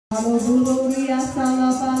I'm asking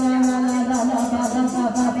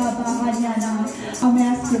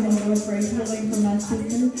the Lord for healing from my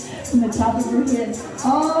sister, from the top of her head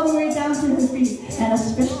all the way down to her feet, and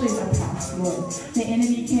especially the past, Lord. The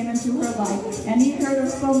enemy came into her life, and he hurt her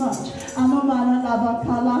so much.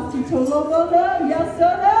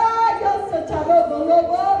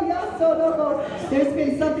 There's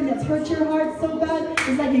been something that's hurt your heart so bad.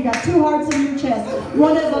 It's like you got two hearts in your chest.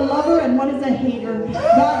 One is a lover and one is a hater.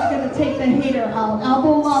 God's going to take the hater out.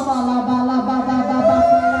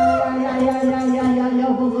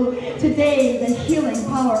 Today, the healing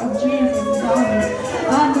power of Jesus is on us.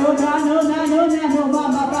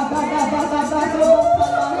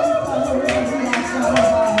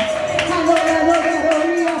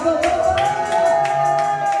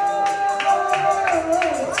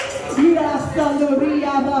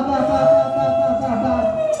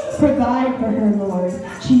 Provide for her, Lord.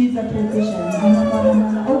 She needs a provision.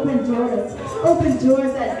 Open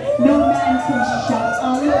doors that no man can shut.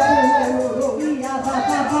 You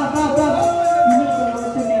need the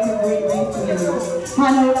Lord to make a great way for you.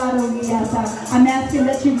 I'm asking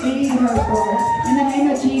that you lead her, Lord. In the name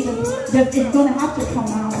of Jesus, that it's going to have to come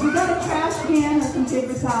out. You got a trash can or some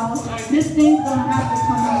paper towels. This thing's going to have to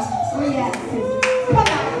come out. Oh, yes, sister. Come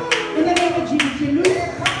out. In the name of Jesus, you lose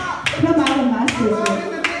it. Come out of my sister.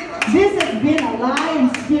 This has been a lying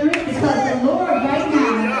spirit because the Lord right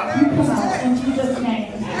now, you come out in Jesus' name.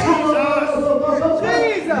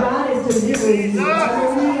 God is delivering you.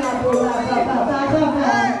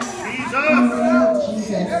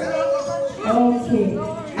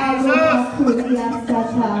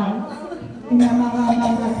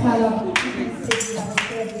 Jesus.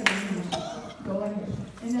 Okay. Go ahead.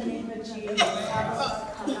 In the name of Jesus.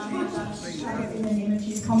 In the name of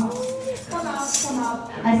Jesus. Come out. Come out, come out.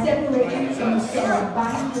 I separate you from the soul.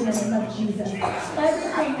 Bind in the name of Jesus.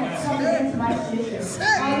 Everything that's coming against my sister.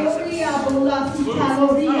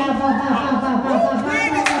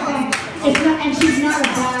 It's not, and she's not a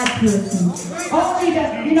bad person. Only the,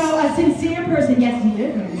 a sincere person gets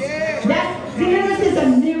deliverance. Deliverance is a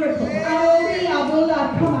miracle. Come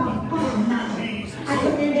out, come out now. I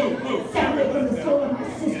command it separate from the soul of my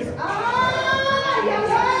sister.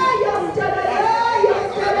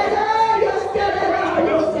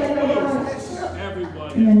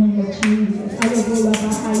 In the name of Jesus. In the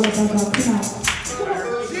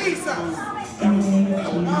name of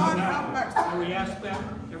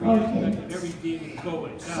Jesus.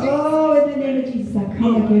 Oh, in the name of Jesus, I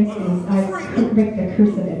come against this. I break the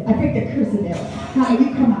curse of it. I break the curse of it. How you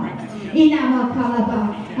come out.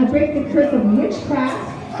 I break the curse of witchcraft.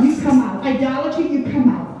 You come out. Idolatry, you come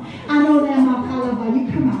out. You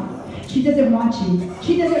come out. She doesn't want you.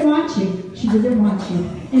 She doesn't want you. She doesn't want you.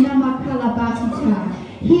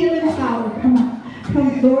 Healing power, come on.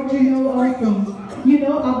 Come, Lord, you know all things. You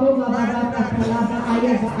know, come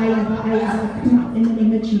on, in the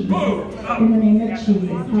name of Jesus. In the name of Jesus.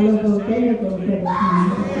 Hallelujah. There you go.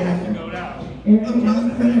 Every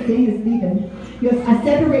unclean thing is leaving. Yes, I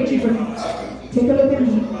separate you from it. Take a look at me.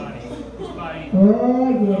 Oh,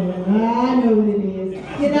 yeah, I know what it is.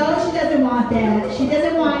 She doesn't want that. She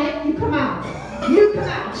doesn't want it. You come out. You come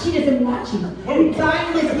out. She doesn't want you. We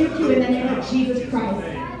bind and rebuke you in the name of Jesus Christ.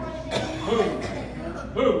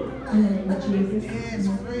 In the name of Jesus.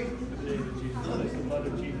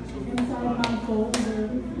 Inside my folder.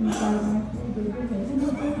 Inside my folder.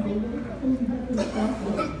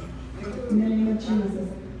 In the name of Jesus.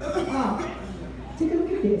 Take a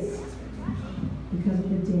look at this. Because of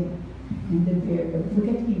the death and the burial. Look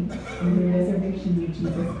at me. And the resurrection of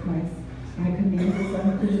Jesus Christ. I command this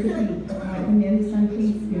unclean spirit. I command this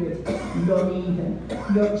unclean spirit. You're leaving.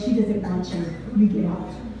 She doesn't want you. You get out.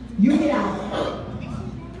 You get out.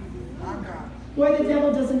 Boy, the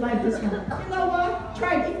devil doesn't like this one. You know what?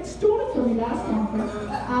 Try it. Stole it from me last conference.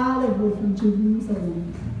 Olive from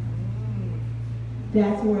Jerusalem.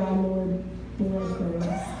 That's where our Lord bore for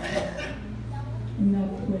us. In that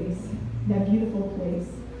place. That beautiful place.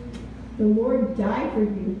 The Lord died for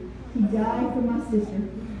you. He died for my sister.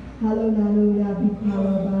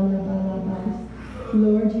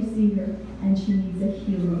 Lord, you see her, and she needs a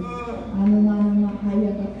healing. In the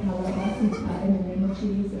name of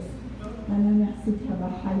Jesus.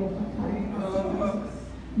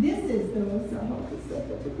 This is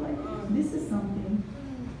this is something.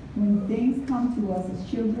 When things come to us as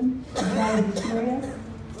children, God will destroy us.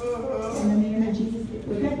 In the name of Jesus,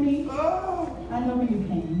 look at me. I know when you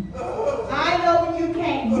came. I know when you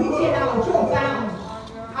came. You get out. You're bound.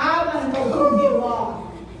 I want to know who you are.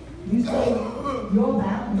 You say you're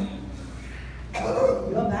bound.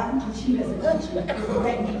 You're bound. She doesn't touch you.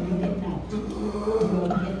 Correct me. You get out. You're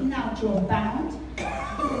getting out. You're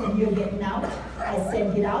bound. You're getting out. I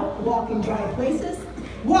said get out. Walk in dry places.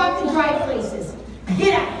 Walk in dry places.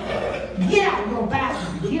 Get out. Get out. You're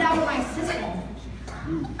bound. Get out of my system.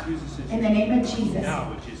 In the name of Jesus. In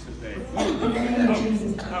the name of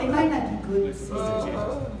Jesus. It might not be good, sister.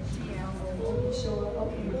 Sure.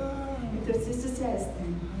 Okay. If the sister says,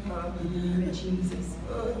 then in the name of Jesus.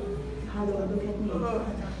 Hallelujah. Look at me.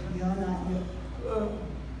 You're not here.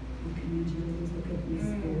 You can look at me,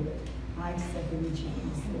 Spirit. I accept and reject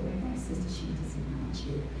my Spirit. My sister, she doesn't want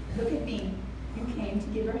you. Look at me. You came to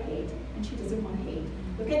give her hate, and she doesn't want hate.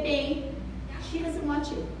 Look at me. She doesn't want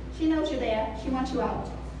you. She knows you're there. She wants you out.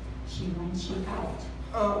 She wants you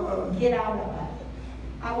out. Get out of her.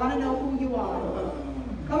 I want to know who you are.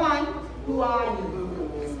 Come on. Who are you?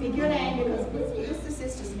 Speak your name, because what's the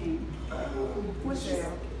sister's name? What's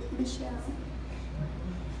Michelle.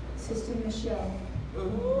 Sister Michelle.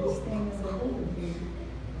 This thing is a hold of you.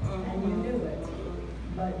 And you knew it.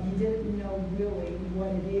 But you didn't know really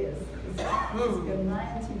what it is. It's been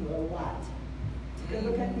lying to you a lot.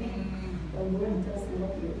 Look at me. The Lord does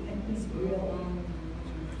love you, and He's real.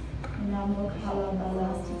 And I'm going to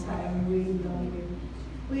time. We love you.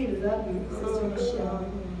 We love you, Sister Michelle.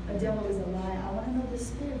 The devil is a lie. I want to know the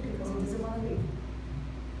Spirit, because He doesn't want to leave.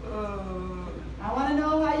 I want to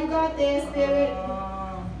know how you got there, Spirit.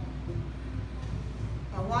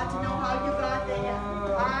 I want to know how you got there.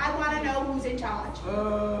 I want to know who's in charge.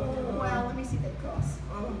 Well, let me see that cross.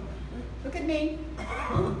 Look at me.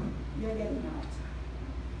 You're getting out.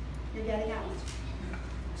 You're getting out.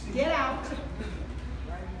 Get out.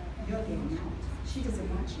 You're getting out. She doesn't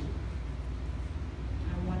want you.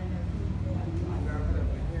 I want to know who you are.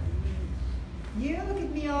 You look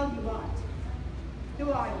at me all you want.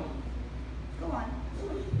 Who are you? Go on.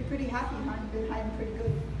 You're pretty happy, huh? You've been hiding pretty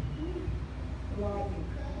good. Who are you?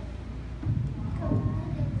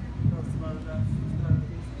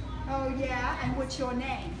 Oh, yeah? And what's your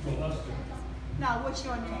name? Now, what's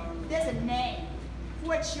your name? There's a name.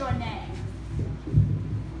 What's your name?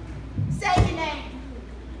 Say your name.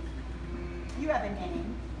 You have a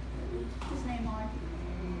name. Whose name are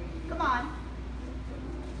you? Come on.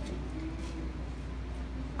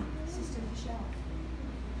 Sister Michelle.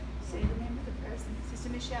 Say the name of the person. Sister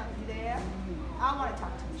Michelle, you there? I want to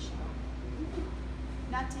talk to Michelle.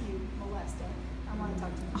 Not to you, molester. I want to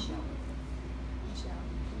talk to Michelle. Michelle,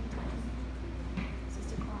 can you talk to me?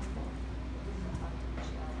 Sister Crawford, can you talk to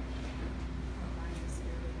Michelle? I'll bind the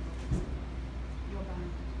spirit. You're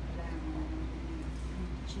bound.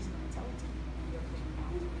 She's going to tell it to me, and you're getting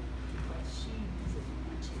out. Because she doesn't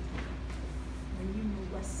want you. When you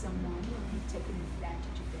molest someone, you've taken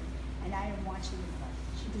advantage of them. And I don't want you in her.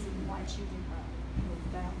 She doesn't want you in her. You're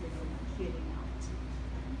bound and you're getting out.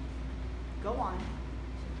 Go on.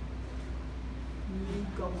 You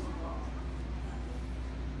go on.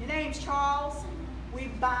 Your name's Charles. We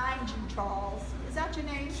bind you, Charles. Is that your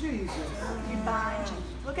name? Jesus. We bind you.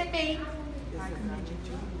 Look at me. I command you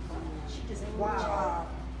to leave. She doesn't want you.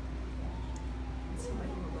 And so I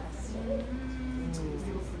arrest you.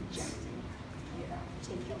 You're rejected.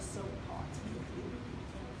 Take your soul parts with you.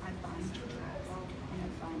 I bind you, Charles. And I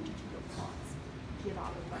bind you to your parts. Get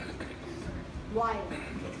out of her. Why?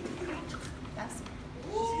 That's it.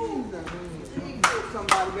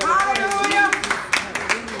 Somebody better. Hallelujah.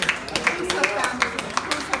 Who's her family?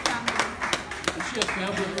 Who's her family? Is she a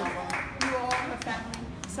family? You all her family.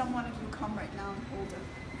 Some one of you come right now and hold her.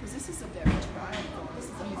 Because this is a very trial. This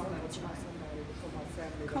is a horrible trial.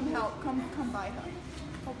 Come help. Come by her.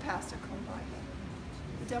 Oh, Pastor, come by her.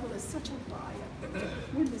 The devil is such a liar.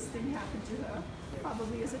 When this thing happened to her,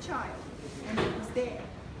 probably as a child. And it was there.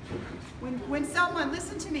 When someone,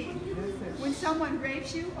 listen to me, when someone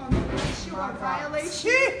rapes you or molests you or violates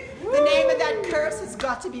you, the name of that curse has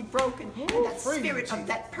got to be broken, and that spirit of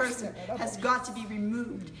that person has got to be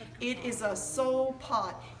removed. It is a soul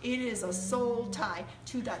part, it is a soul tie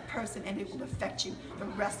to that person, and it will affect you the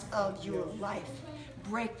rest of your life.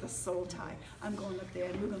 Break the soul tie. I'm going up there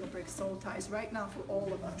and we're going to break soul ties right now for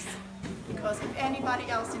all of us. Because if anybody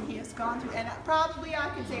else in here has gone through, and probably I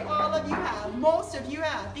could say all of you have, most of you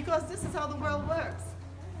have, because this is how the world works.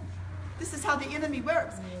 This is how the enemy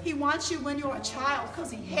works. He wants you when you're a child because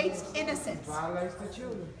he hates innocence. Violates the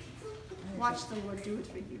children. Watch the Lord do it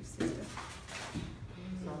for you, sister.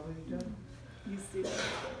 You see it.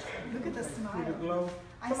 Look at the smile. See the glow.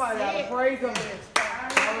 I Somebody say ought to it. praise him.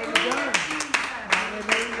 Already done.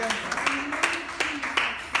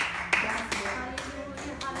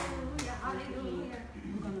 Hallelujah.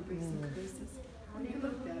 We're going to bring some curses. When you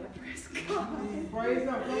look at it, praise God. Praise him.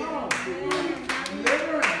 Come on.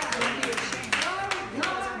 Deliverance.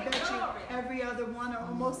 Because I bet you every other one or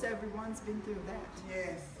almost Almost everyone's been through that.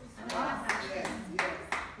 Yes. Yes. Yes.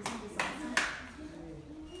 Isn't this awesome?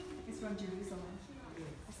 It's from Jerusalem.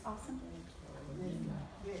 That's awesome.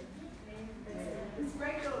 Let's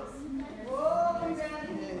break those. Whoa, we got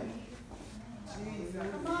it.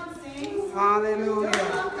 Come on, sing.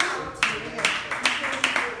 Hallelujah.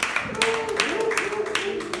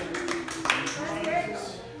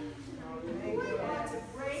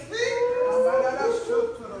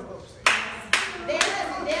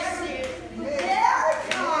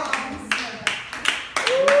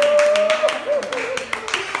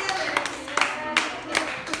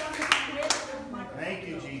 Thank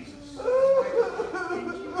you, Jesus.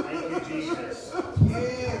 Thank you, Jesus.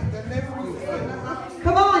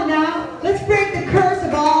 Come on now. Let's break the curse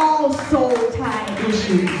of all soul-tying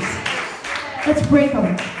issues. Let's break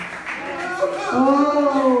them.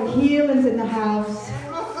 Oh, healing's in the house.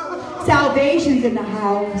 Salvation's in the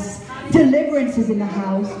house. Deliverance is in the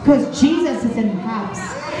house. Because Jesus is in the house.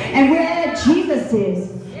 And where Jesus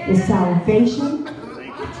is salvation,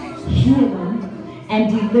 healing, and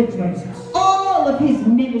deliverance. All of his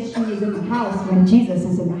ministry is in the house when Jesus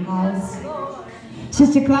is in the house.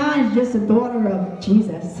 Sister Kleins is just a daughter of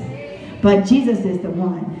Jesus. But Jesus is the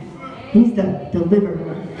one. He's the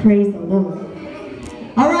deliverer. Praise the Lord.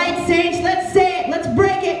 All right, saints, let's say it. Let's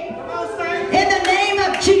break it. In the name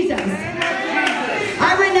of Jesus.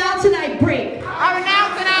 I renounce and I break. I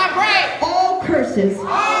renounce and I break All curses.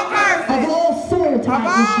 all curses Of all soul-type of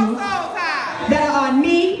all issues. soul ties That are on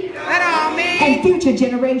me. that are on me And future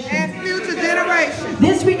generations. and future generations.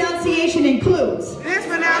 This renunciation includes, This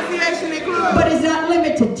renunciation includes, but is not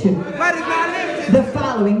limited to, but is not limited the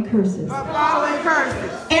following curses. to following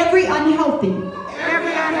curses. Every unhealthy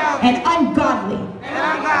Every unhealthy and ungodly,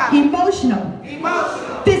 and ungodly, emotional,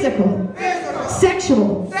 emotional, physical, physical,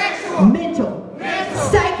 sexual, sexual, mental,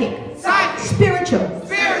 psychic, psychic, spiritual,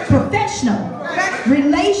 spiritual, professional, professional,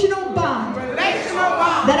 relational bond relational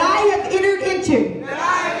bond that I have entered into, that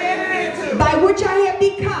I have entered into, by which I have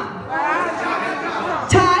become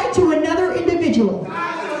tied to another individual,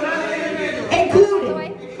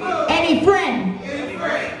 including any friend,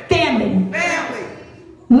 family, family,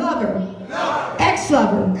 lover,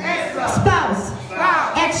 ex-lover, spouse,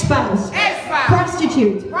 ex-spouse, ex-spouse,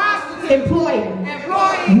 prostitute, prostitute, employer,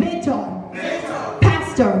 employee, mentor,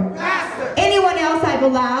 pastor, pastor, anyone else I've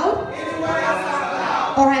allowed anyone else I've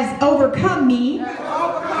allowed or has overcome me to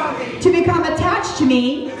overcome me, to become attached to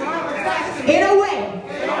me in a way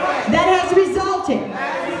that has resulted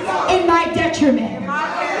in my detriment.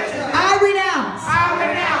 I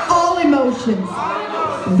renounce all emotions,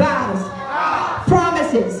 vows,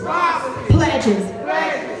 promises, pledges,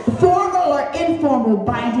 formal or informal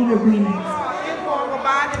binding agreements informal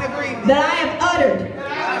binding agreement that I have uttered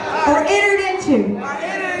or entered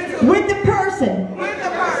into with the person with the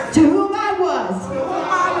person to whom I was whom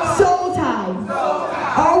I was soul tied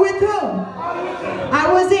or with whom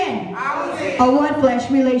I was in a one flesh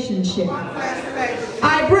relationship.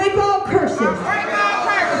 I break all curses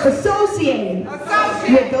associated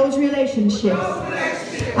with those relationships.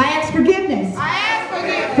 I ask forgiveness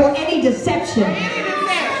for any deception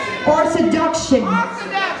or seduction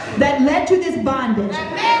that led to this bondage.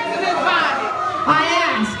 I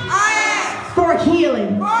ask for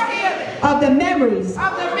healing of the memories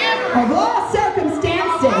of all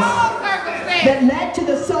circumstances that led to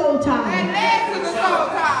the soul tie.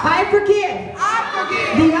 I forgive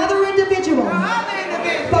the other individual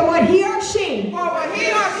for what he or she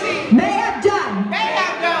may have done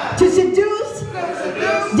to seduce,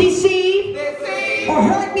 deceive, or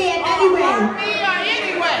hurt me in any way.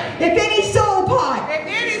 If any soul part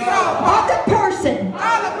of the person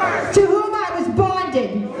to whom I was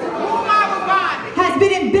bonded has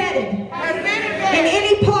been embedded in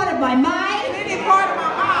any part of my mind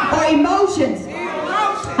or emotions,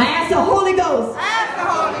 I ask the Holy Ghost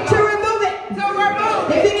to remove it.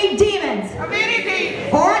 If any demons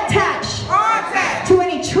or attached to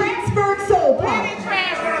any transferred soul part,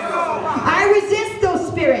 I resist those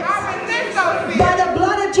spirits by the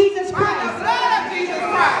blood of Jesus Christ.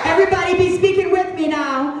 Everybody be speaking with me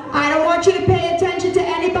now. I don't want you to pay attention to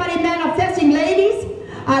anybody manifesting, ladies.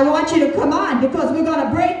 I want you to come on because we're going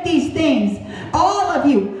to break these things. All of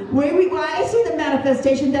you. I see the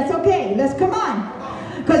manifestation. That's okay. Let's come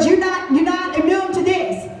on. Because you're not immune to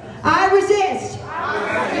this. I resist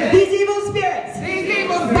these evil spirits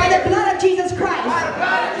by the blood of Jesus Christ.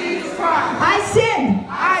 I send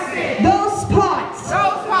those parts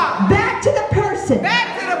back to the person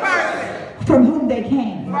from whom they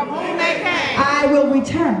came. I will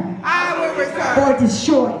return or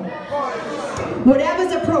destroy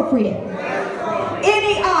whatever's appropriate.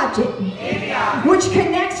 Any object which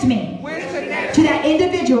connects me to that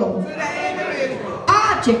individual,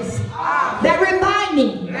 objects that remind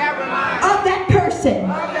me of that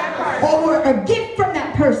person, or a gift from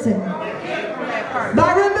that person,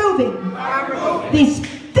 by removing these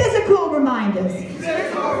physical reminders.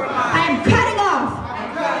 I am cutting off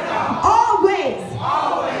all ways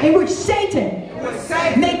in which Satan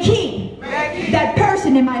may keep that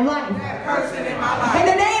person in my life. In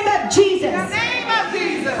the name of Jesus,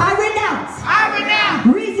 I renounce,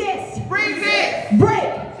 resist, break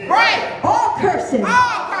all curses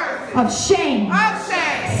of shame,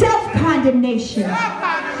 self-condemnation,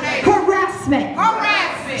 harassment,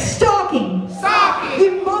 stalking,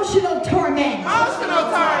 emotional torment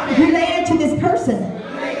related to this person.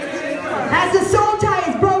 As the soul tie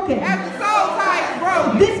is broken,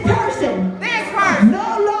 this person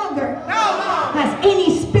no longer has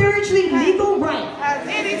any spiritually legal right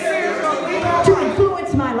to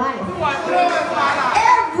influence my life.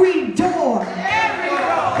 Every door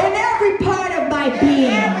and every part of my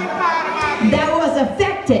being that was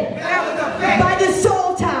affected by the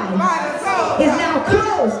soul tie is now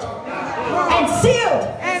closed and sealed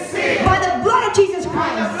by the blood of Jesus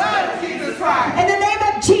Christ. In the name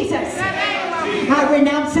of Jesus, I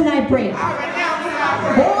renounce and I break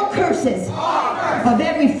all curses of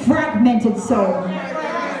every fragmented soul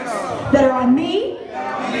that are on me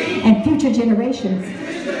and future generations.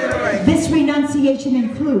 This renunciation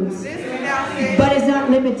includes, but is not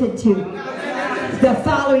limited to, the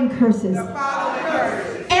following curses.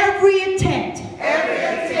 Every attempt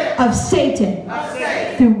of Satan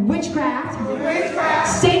through witchcraft,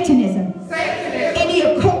 Satanism, any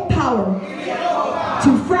occult power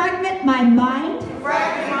to fragment my mind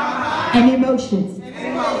and emotions.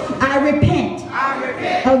 I repent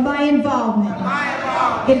of my involvement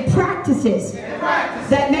in practices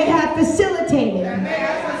that may have facilitated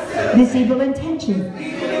this evil intention,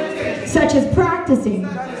 such as practicing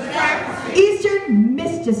Eastern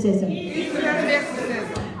mysticism,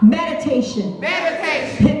 meditation,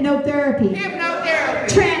 hypnotherapy,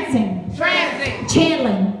 trancing,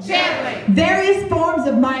 channeling, various forms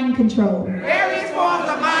of mind control,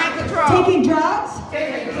 taking drugs,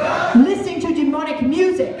 listening to demonic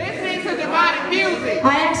music.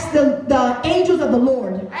 I ask the angels of the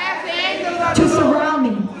Lord to surround me,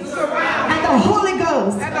 and the Holy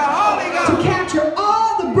Ghost to capture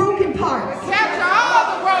all the broken parts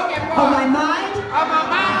of my mind,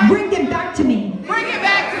 bring them back to me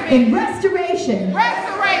in restoration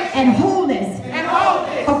and wholeness,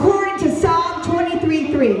 according to Psalm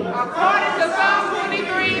 23:3.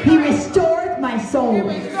 He restored my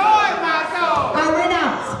soul. I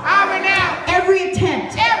renounce every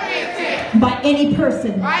attempt by any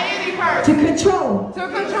person to control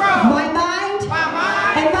my mind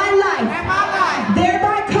and my life,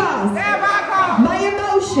 thereby cause my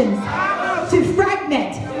emotions to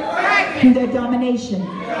fragment through their domination.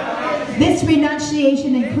 This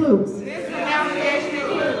renunciation includes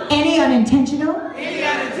any unintentional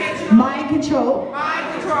mind control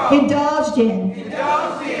indulged in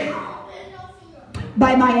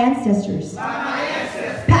by my ancestors,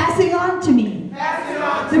 passing on to me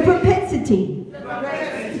the propensity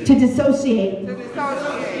to dissociate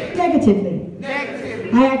negatively.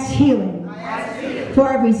 I ask healing for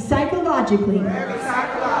every psychologically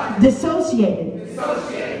dissociated,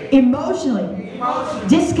 emotionally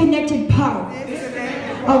disconnected part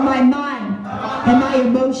of my mind and my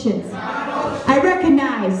emotions. I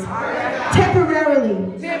recognize temporarily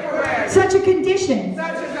such a condition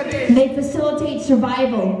may facilitate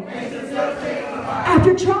survival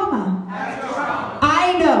after trauma.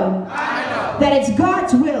 I know that it's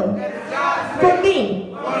God's will for me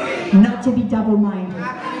not to be double-minded,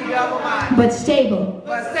 but stable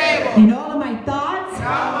in all of my thoughts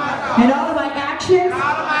and all of my actions,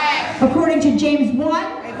 according to James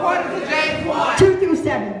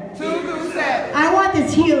 1:2-7. I want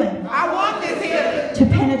this healing to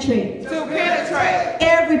penetrate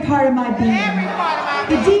every part of my being,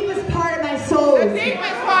 the deepest part of my soul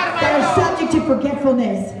that are subject to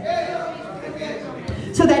forgetfulness,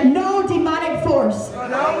 so that no demonic force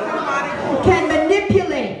can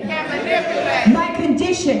manipulate my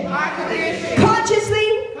condition,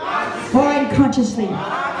 consciously or unconsciously.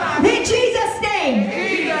 In Jesus' name.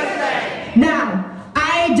 Now,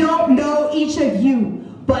 I don't know each of you,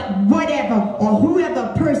 but whatever or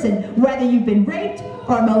whoever person, whether you've been raped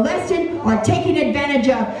or molested or taken advantage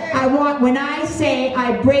of, I want, when I say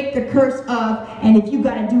I break the curse of, and if you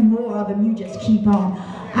got to do more of them, you just keep on.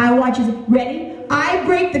 I want you to, ready? I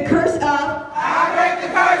break the curse of. I break the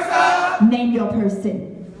curse of. Name your person.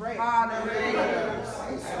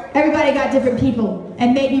 Everybody got different people.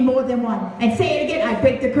 And maybe more than one. And say it again. I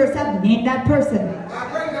break the curse up. Name that person.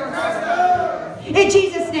 In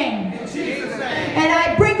Jesus' name. And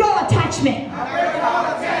I break all attachment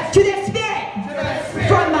to their spirit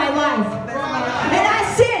from my life. And I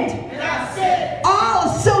send all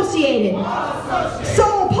associated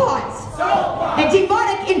soul parts and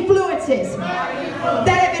demonic influences that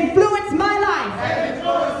have influenced my life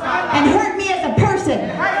and hurt me as a person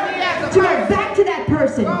to go back to that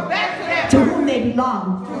person to whom they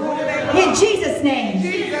belong. In Jesus' name,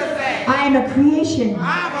 I am a creation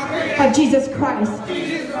of Jesus Christ.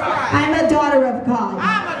 I am a daughter of God. I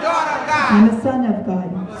am a son of God.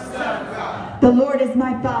 The Lord is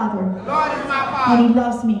my Father. And He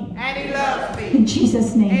loves me. In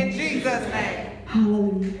Jesus' name.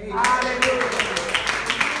 Hallelujah.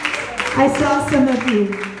 I saw some of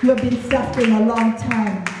you have been suffering a long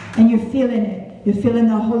time and you're feeling it. You're feeling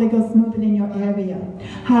the Holy Ghost moving in your area.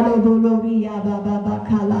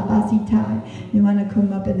 You want to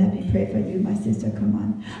come up and let me pray for you, my sister? Come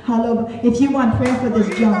on. If you want prayer for this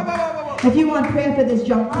junk,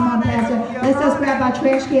 come on, Pastor. Let's just grab our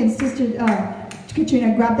trash can. Sister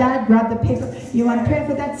Katrina, grab that. Grab the paper. You want to pray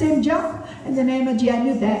for that same junk? In the name of Jesus, I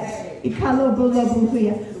knew that. Now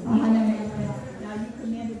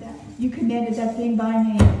you commanded that thing by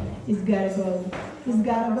name. It's got to go. It's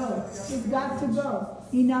got to go. It's got to go.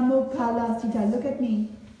 Look at me.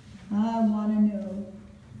 I want to know.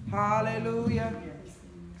 Hallelujah.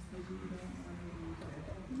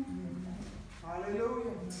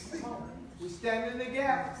 Hallelujah. We stand in the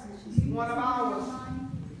gap. One of ours.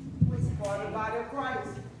 For the body of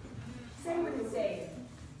Christ. Say what you say.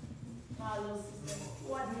 My little sister.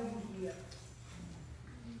 What do you hear?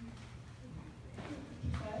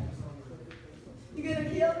 You're going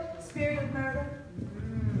to kill? Spirit of murder?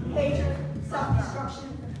 Hatred? Self-destruction?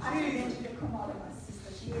 I command you to come out of my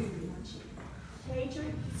sister. She doesn't want you.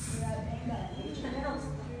 Hatred? You have anger. Hatred.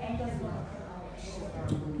 Anger's going to come out.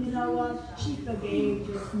 You know what? She forgave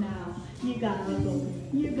just now. You gotta go.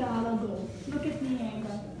 You gotta go. Look at me,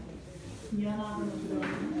 anger. You're not going to blow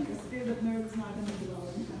her. The spirit of murder is not going to blow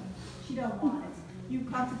her. She don't want it. You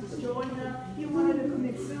come to destroy her. You want her to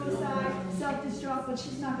commit suicide, self-destruct, but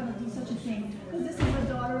she's not going to do such a thing. Because this is a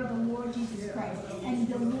daughter of the Lord Jesus Christ. And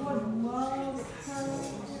the Lord loves her.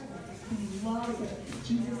 He loves her.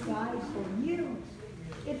 Jesus died for you.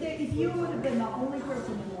 If you would have been the only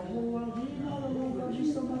person in the whole world, do you know the Lord loves you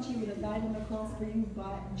so much He would have died on the cross for you,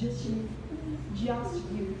 but just you. Just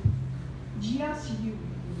you. Just you.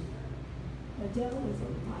 The devil is a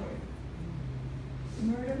liar.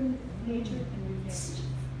 Murder, hatred, and revenge.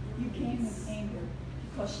 You came with anger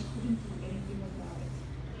because she couldn't do anything about it.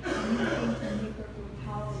 And you came to make her feel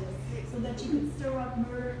powerless so that you could stir up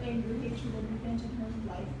murder, anger, hatred, and revenge in her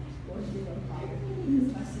life. Lord, you're a liar.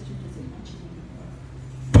 Because my sister doesn't want you anymore.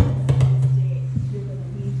 This day, you're going to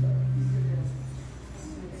leave her.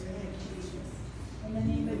 In the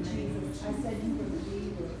name of Jesus, I said you were the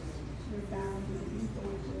leader. You're bound to the people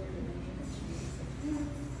of the Lord in the name of Jesus.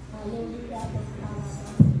 Hallelujah.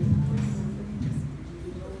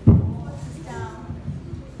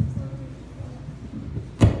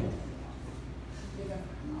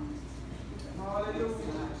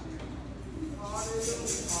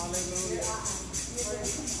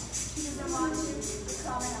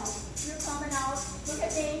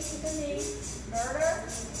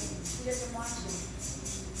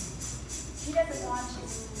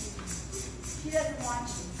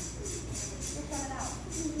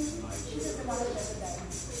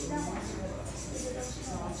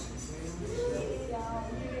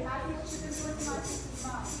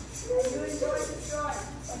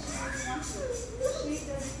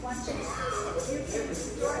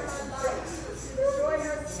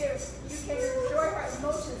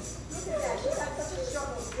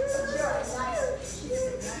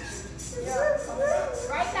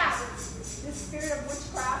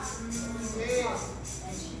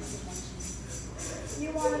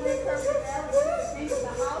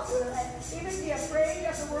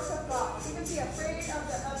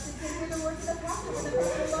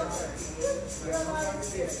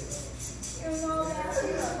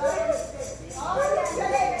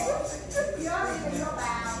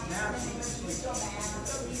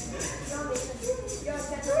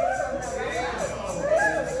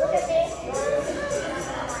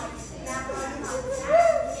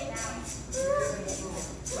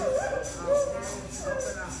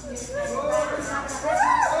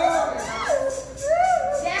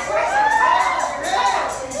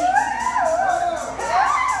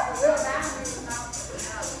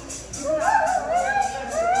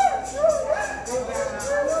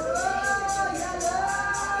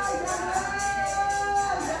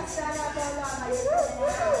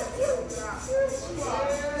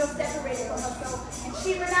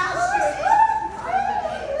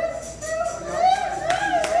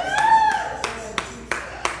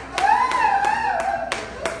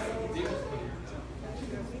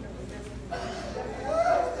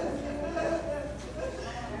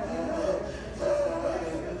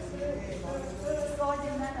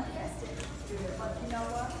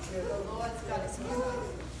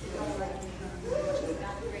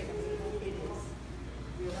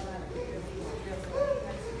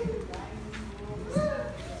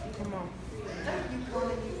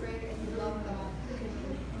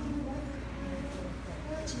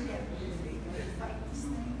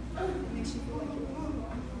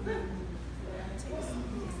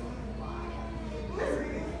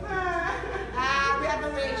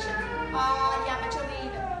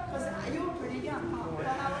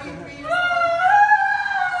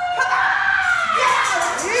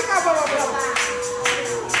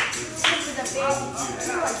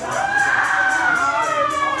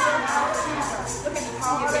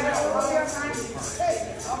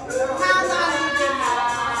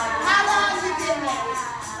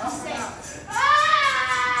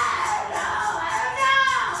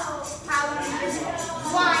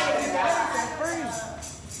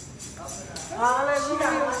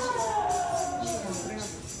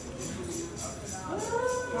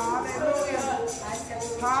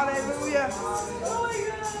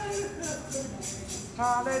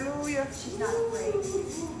 Hallelujah. She's not afraid.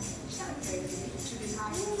 She's not afraid. She'll be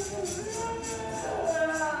hiding.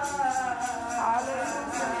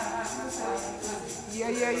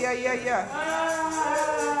 Yeah.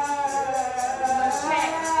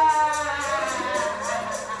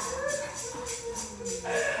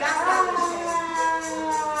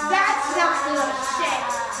 That's not a little shake.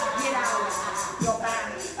 Get out of your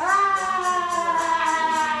body.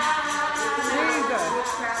 Jesus.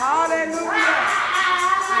 Hallelujah.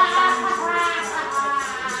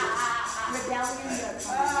 Rebellion.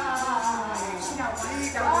 She don't want to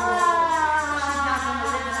stop. She's not going to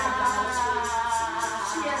live in idolatry.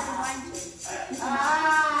 She doesn't want to.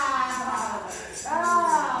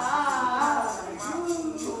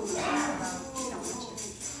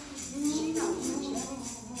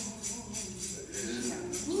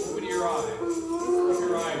 Open your eyes. Open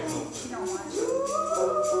your eyes open. She don't want you.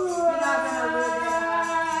 You're not going to live in.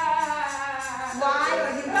 Why?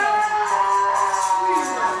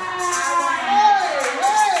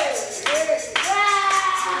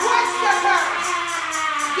 What's the purpose?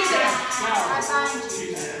 Give it up. I find you.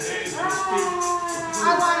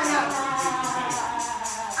 I want to know.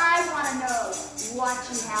 I want to know what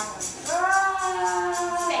you have on.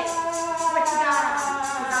 Say it. What you got on?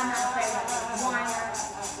 Because I'm not afraid of it. Whiner.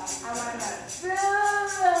 I want to know.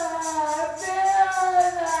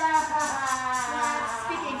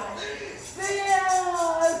 Speak English.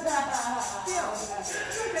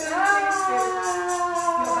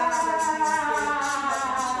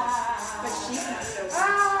 But she's not so good.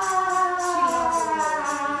 She loves the Lord.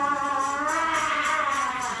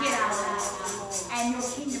 Get out of it. And your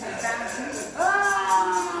kingdom is bound to you.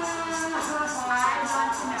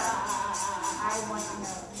 I want to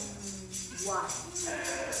know why.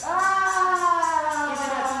 Is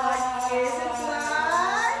it a blood? Is it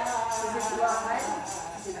blood? Is it blood?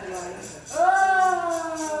 Is it blood?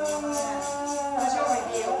 Because you're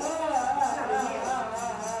revealed. It's not revealed.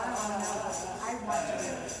 I want to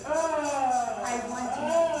know. I want to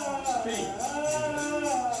know. Speak.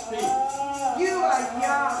 Speak. You are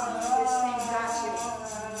young. This thing got you.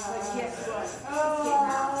 But guess what? It's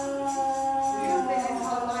getting out. You've been in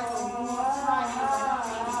her life a long time.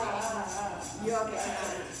 You're getting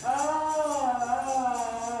out.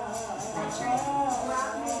 That's right. Rock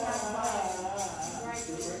me like fire. Right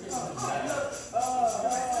there. She don't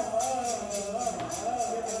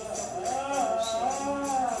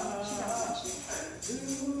want you.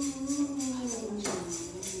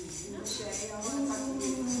 Shay, I want to talk to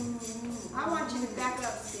you. I want you to back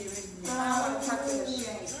up, Spirit. I want to talk to the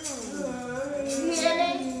Shay. You hear me?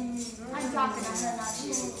 I'm talking to her, not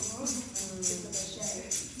you. To the Shay.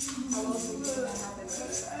 I will see what happens.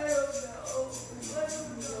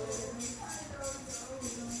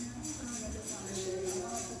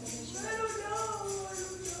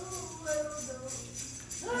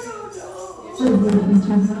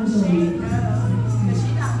 Because she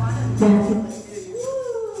not wanting to.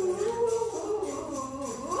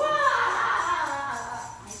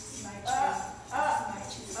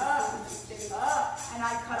 And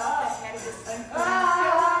I cut off the head of this unclean spirit.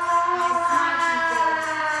 I smite you, Bill.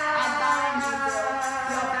 I bind you, Bill.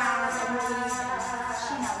 Your bounds are released.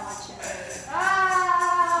 She not watching.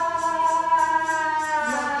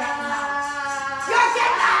 You're getting out. You're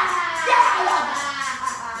getting out. Get out of it.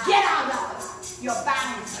 Get out of it. You're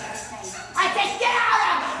bound to this thing. I say get out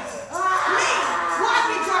of it. Leave. Walk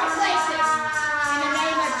into our places. In the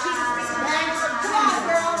name of Jesus, we command you. Come on,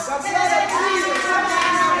 girl. The blood of Jesus.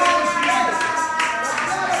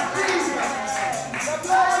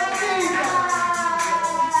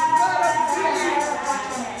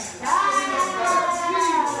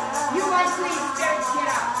 You unclean spirit, get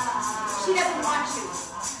out. She doesn't want you.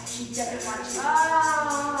 She doesn't want you.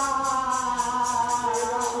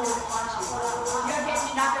 You're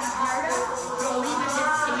not going to hurt her. You'll leave it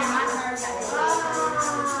this and you're not hurt her.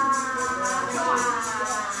 Come on.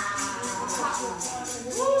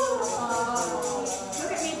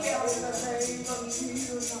 Look at me, Bill.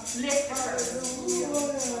 Lift the curse.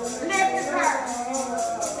 Lift the curse.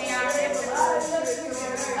 Say, I lift the curse.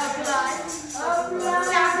 Of blood.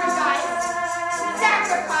 Sacrifice.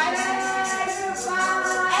 Sacrifice.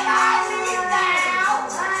 And I leave now.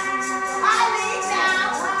 I leave now.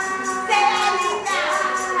 Say, I leave now.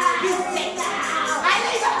 You say now. I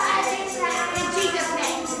leave now. In Jesus'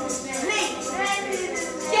 name. Leave.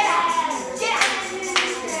 Get out. Get out.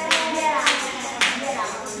 Get out. Get out.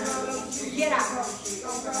 Get out.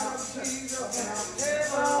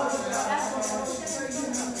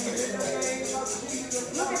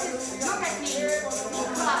 Look at me because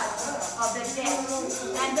of the death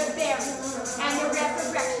and the burial and the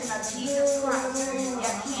resurrection of Jesus Christ.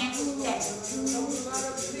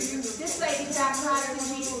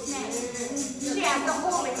 has the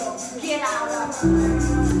Holy Ghost. Get out of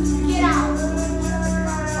it. Get out.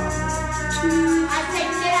 I say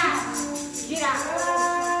get out. Get out.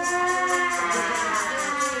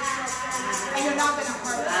 And you're not going to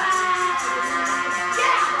hurt us.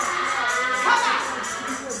 Get out. Come out.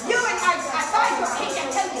 You and I bind your king and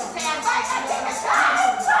tell you, say, I bind my king and tell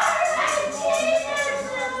you.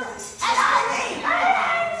 And I leave.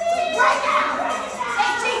 Right now.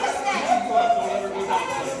 In Jesus' name.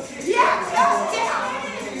 Yeah, no, get out.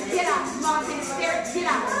 Get out. Mom, in the spirit, get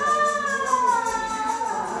out.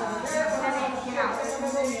 Get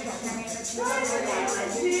out.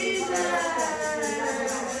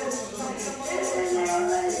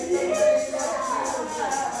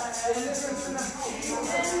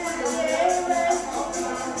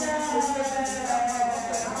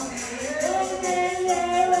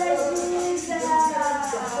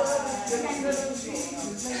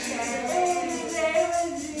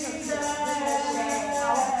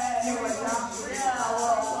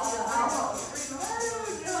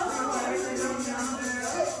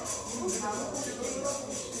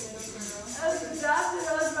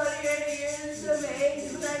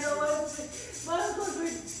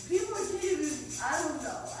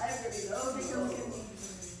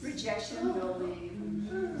 Rejection will leave.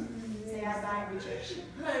 Say, I bind rejection.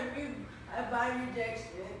 I bind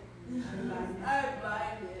rejection. I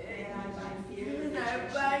bind it. And I bind fear. And I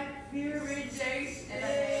bind fear, rejection. In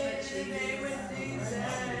the name of Jesus.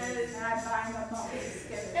 And I bind the mocking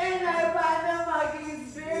spirit. And I bind the mocking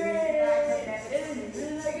spirit.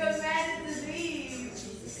 And I command it to leave.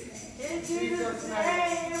 In Jesus'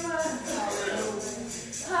 name.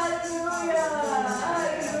 Hallelujah.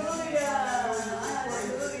 Hallelujah.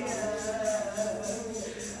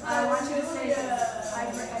 I want you to say this.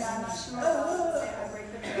 I break, and I'm not sure about it. Say, I break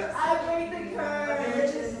the curse. I break the curse.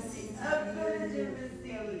 Illegitimacy. Of illegitimacy.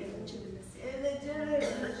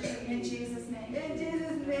 In Jesus' name. In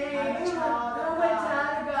Jesus' name. I'm a child of I'm a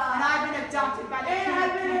child of God. And I've been adopted by the King. And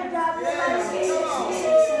I've been adopted by the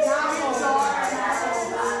King.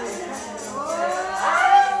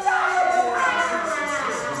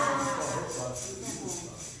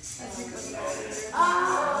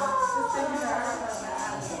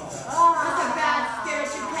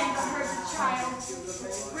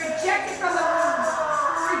 Rejected from the womb.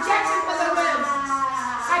 Rejected from the womb.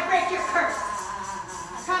 I break your curse.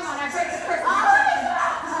 Come on, I break the curse of rejection.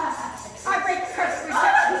 I break the curse of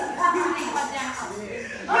rejection. You leave her now.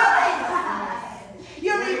 You leave.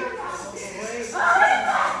 You leave her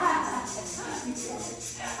now.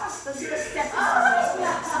 Let's do a step. I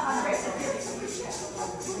break the curse of rejection.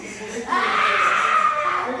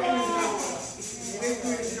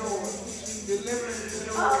 Victory is yours. Deliverance is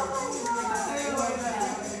yours.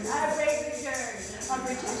 I break the curse. Of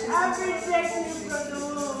rejection. I reject you from the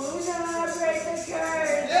womb. I break the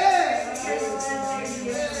curse. Yeah.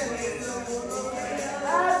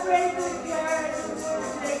 I break the curse.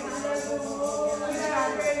 Take the womb.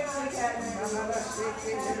 I break the curse.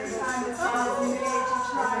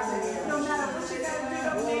 No matter what you gotta do,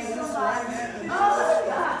 don't make somebody. Oh,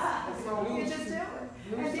 God. You just do it.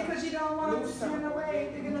 And because you don't want them to turn away,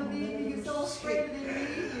 they're gonna leave you. You're so afraid that they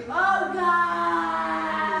leave you. Oh, God.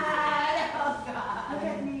 Oh, God. Look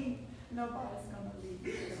at me. Nobody's gonna leave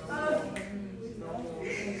you. Oh,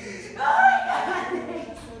 Oh my God.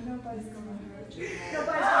 Nobody's gonna hurt you.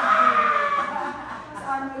 Nobody's gonna hurt you.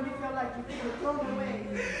 I know you feel like you're thrown away.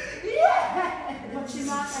 yeah. But you're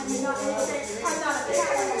not, and you're not going to say, I'm not a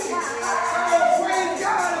coward. Oh, praise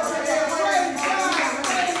God over there. Praise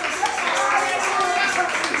God.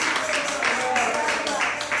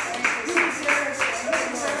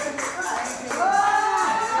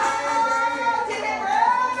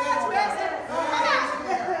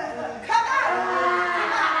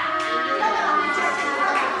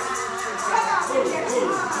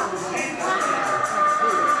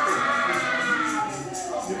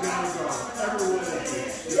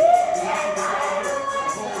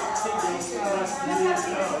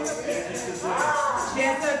 Everyone.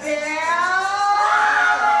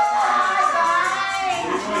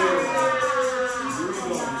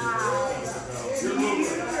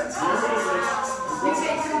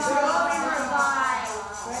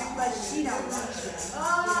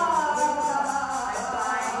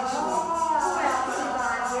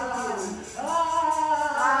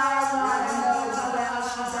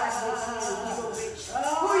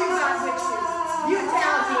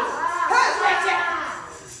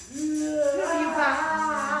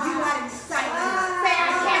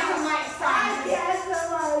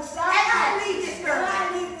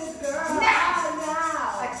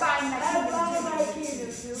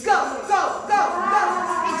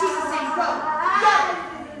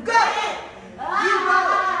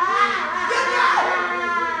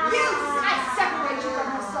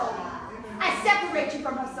 separate you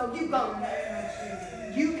from her soul. You go.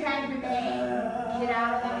 You can remain. Get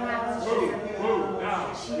out of that house. She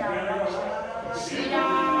don't want you. She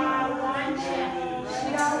don't want you. She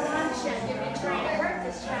don't want you. You've been trying to hurt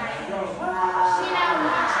this child. She don't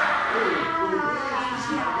want you.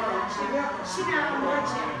 She don't want you. She don't want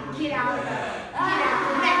you. Get out of her. Get out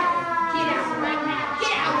now. Get out right now.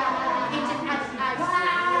 Get out.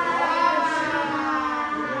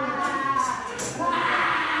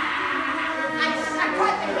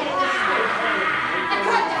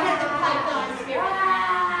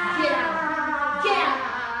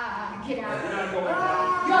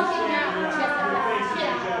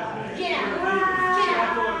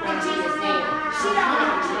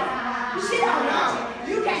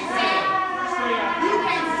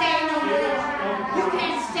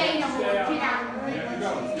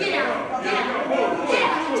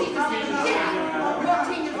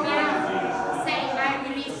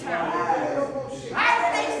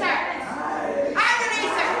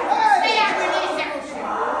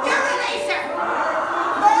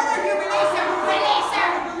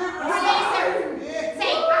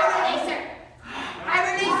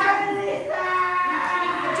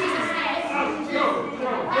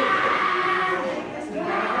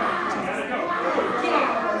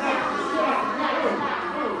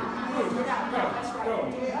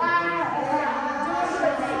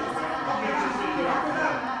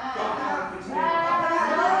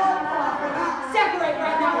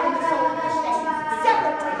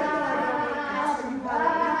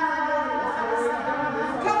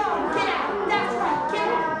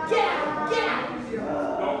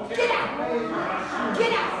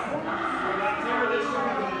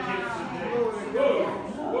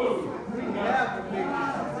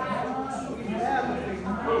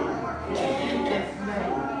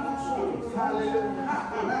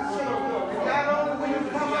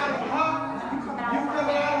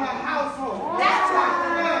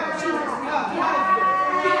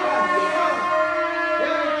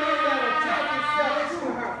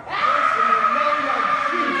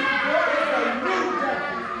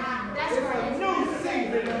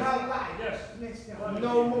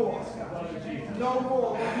 No more. No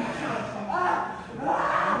more. No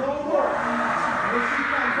more. When she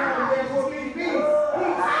comes home, there will be peace.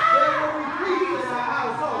 There will be peace in our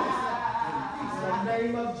household. In the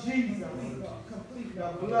name of Jesus. The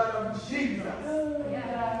blood of Jesus.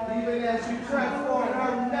 Even as you transform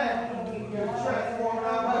her neck, you transform her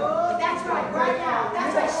husband. That's right, right now.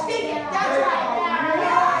 That's right. Speak it. That's right.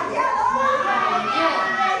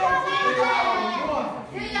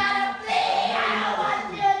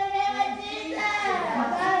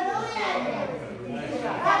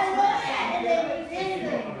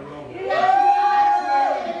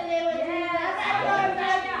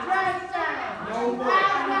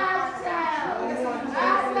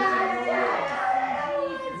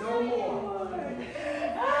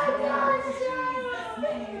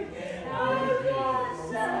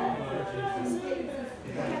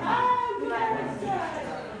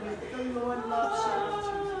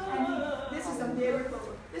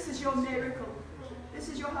 This is your miracle. This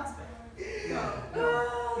is your husband.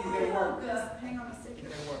 Hang on a second.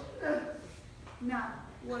 Now,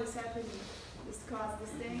 what is happening? This caused this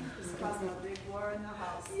thing. This caused a big war in the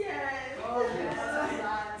house. Yes. Oh, yes. It's a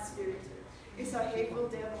lying spirit. It's a hateful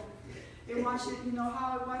devil. It wants you, you know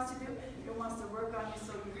how it wants to do? It wants to work on you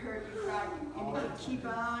so you hurt, you cry, and you can keep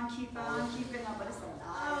on, keeping on, but it's a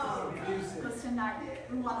lie. Because tonight,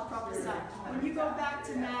 we want to prophesy. When you go back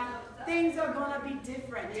to now, things are going to be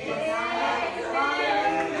different. Look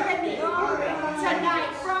at me.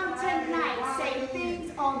 Tonight, from tonight, say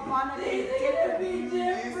things are going to be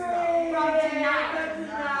different. From tonight.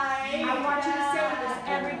 I want you to say this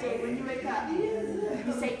every day when you wake up.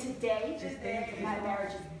 You say, today, my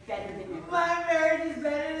marriage is better than ever. My marriage is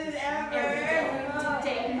better than ever. Every day.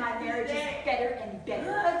 Today, my marriage is better and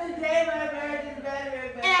better. Today, my marriage is better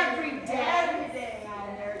and better. Every day. Every day. My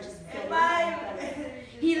marriage is better and better.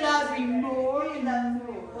 He loves me more and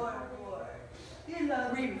more. He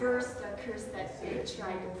loves me. Reverse the curse that they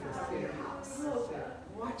tried to put on your house.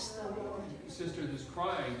 Watch the Lord. Sister, this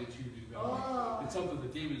crying that you develop, it's something the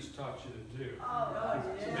demons taught you to do.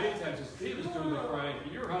 So many times the demons doing the crying,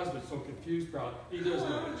 and your husband's so confused, probably. He doesn't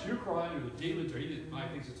know if it's you crying or the demons, or he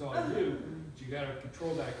thinks it's all you. But you got to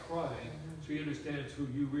control that crying so he understands who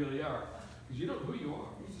you really are. Because you don't know who you are.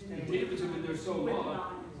 The demons have been there so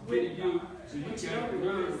long, getting you, so you can't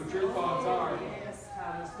learn what your thoughts are.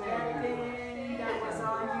 Everything that was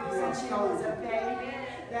on you since you was a baby,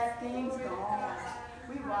 that thing's gone.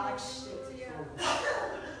 We watched it.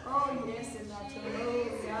 Oh, yes, and I told you.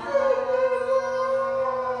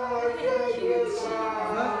 Thank you, Jesus.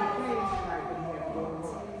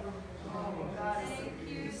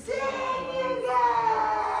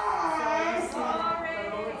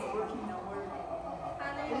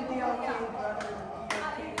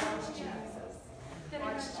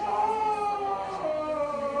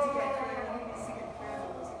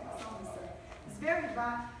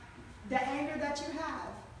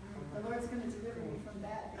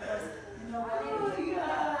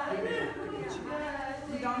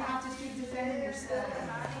 defending yourself.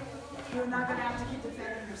 You're not going to have to keep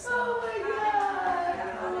defending yourself. Oh my God.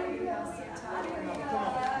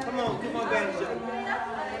 Come on, Benji.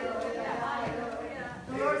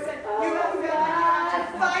 The Lord said, you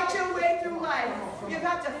have to fight your way through life. You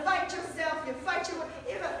have to fight yourself. You fight your way.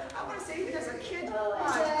 Even, I want to say, even as a kid, you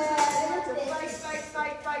have to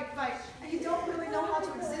fight. And you don't really know how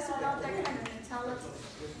to exist without that kind of mentality.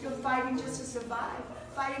 You're fighting just to survive,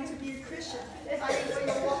 fighting to be a Christian, fighting for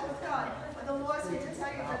your walk with God. But the Lord's here to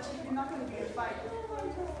tell you that you're not going to be a fighter.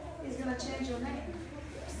 He's going to change your name.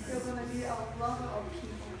 You're going to be a lover of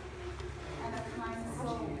people and a kind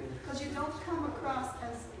soul. Because you don't come across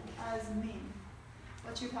as mean,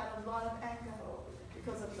 but you've had a lot of anger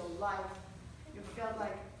because of your life. You felt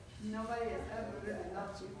like nobody has ever really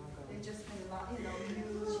loved you. They just been,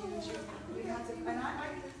 use you. We had to, and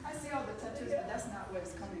I see all the tattoos, but that's not where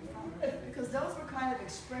it's coming from. Because those were kind of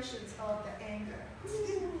expressions of the anger.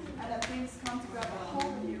 And that things come to grab a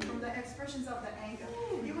hold of you from the expressions of the anger.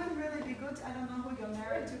 You wouldn't really be good to, I don't know who you're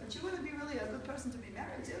married to, but you wouldn't be really a good person to be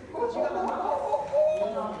married to. Because you got a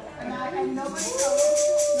and nobody knows.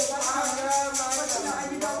 And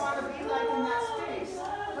you don't want to be like in that space.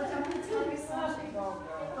 But I'm going to tell you something.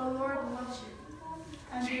 The Lord loves you.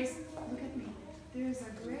 And look at me, there's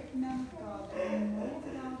a great man of God that moved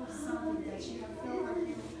out of something that you have felt like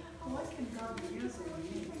you, what can God use in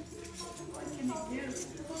me? What can he do?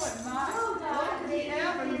 Who am I? What can he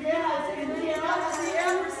ever use in me? What does he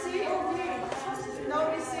ever see in me? You know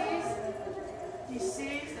what he sees? He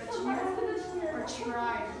sees that you are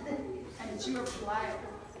trying and that you are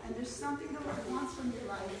pliable. And there's something the Lord wants from your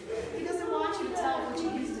life. He doesn't want you to tell what you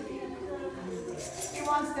used to be. He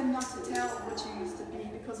wants them not to tell what you used to be,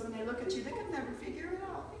 because when they look at you, they can never figure it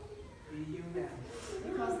out.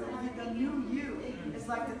 Because the new you is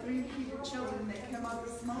like the 3 Hebrew children that came out of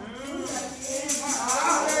the smoke. You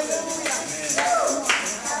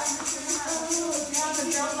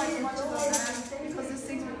haven't felt like much of a man, because these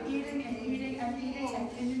things were eating, and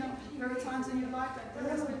you know, there are times in your life that there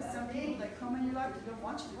has been some people that come in your life that don't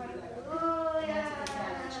want you to be like that. They want to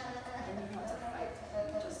advantage, and you want to fight.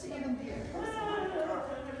 Just to even be a person.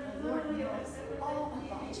 The Lord knows all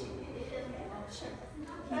about you.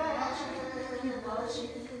 He loves you.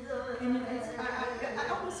 And I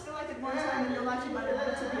almost feel like at one time in your life you might have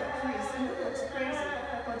wanted to be a priest, and it looks crazy.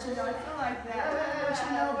 But you know, I feel like that. But you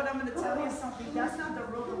know what, I'm going to tell you something. That's not the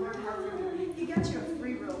role the Lord has for you. He got you a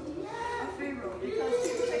free role. A free role. Because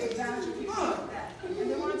people take advantage of people like that. And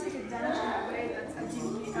they want to take advantage in a way that's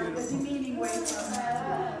a demeaning way to a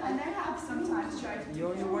man. And they have sometimes tried to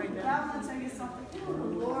do it. But I'm going to tell you something. The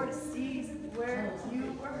Lord sees where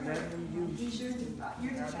you were hurt. He's your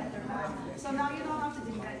defender. So now you don't have to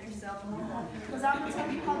defend yourself anymore. Because I'm going to tell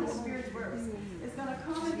you how the Spirit works. It's going to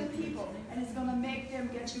come into people, and it's going to make them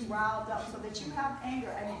get you riled up so that you have anger,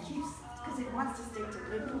 and it keeps, because it wants to stay to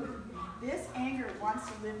live in you. This anger wants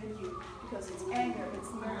to live in you because it's anger,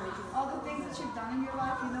 it's murder. All the things that you've done in your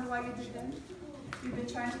life, you know why you did them? You've been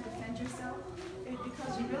trying to defend yourself. It's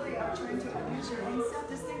because you really are trying to abuse your own self.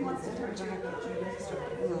 This thing wants to hurt you and kill you and destroy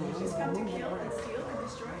you. It's come to kill and steal and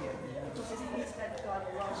destroy you. Because it hates that God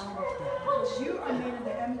loves you. Because you are made in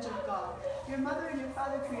the image of God. Your mother and your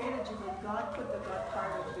father created you, but God put the God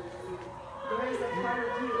part of you in you. There is a part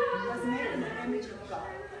of you that's made in the image of God.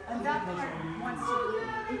 And that part wants to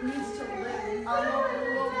live. It needs to live.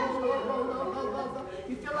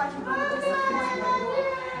 You feel like you're going to disappoint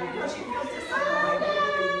because you feel disappointed.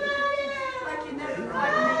 Like you never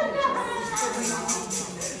quite made it. You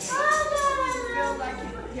feel like you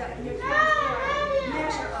can't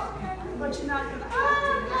measure up. But you're not going to have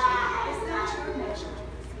to measure. It's not your measure.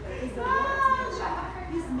 It's the Lord's measure.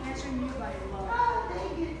 He's measuring you by love.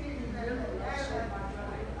 He really loves you, my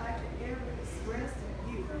brother. If I could ever express to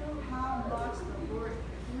you how much the Lord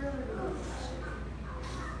really loves you.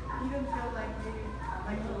 You don't feel like maybe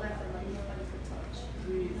like the leper, like nobody could touch.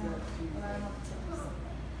 You know? But I want to tell you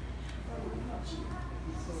something. The Lord loves you.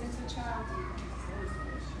 Since a child,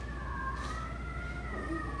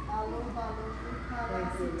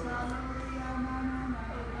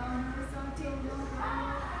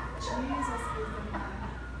 Jesus is the man.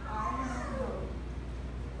 I don't know.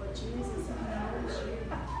 But Jesus knows you.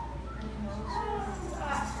 And he knows you. You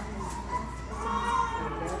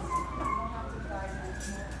don't have to fight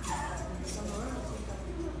anymore. The Lord will take up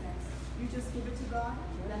your next. You just give it to God.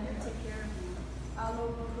 Let him take care of you.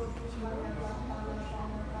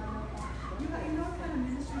 You know what kind of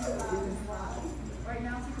ministry you have in God? Right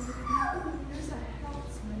now, take a look at me. There's a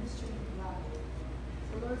helps ministry in God.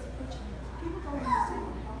 The Lord's put you. People don't understand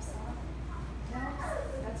what helps are. Helps,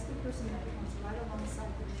 that's the person that comes right alongside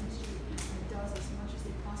the ministry and does as much as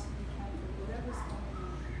they possibly can for the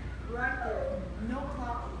right there, no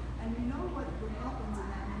problem. And you know what happens in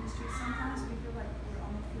that ministry? Sometimes we feel like we're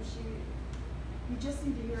unappreciated. You just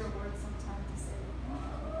need to hear a word sometimes to say thank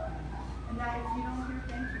you. And that if you don't hear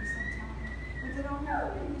thank you sometimes, if they don't hear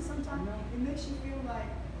thank you sometimes, it makes you feel like,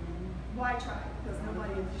 why try? Because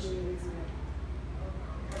nobody appreciates you.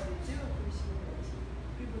 But they do appreciate it.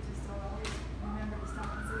 People just don't always remember to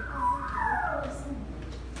stop and say, oh, thank you so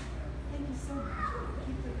much. Thank you so much.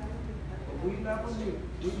 Keep developing that. We love you.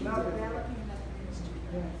 We Keep love it. developing that ministry.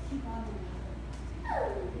 Yes. Keep on doing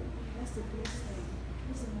that. That's the biggest thing.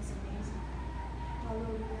 Isn't this amazing?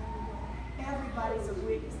 Hallelujah. Everybody's a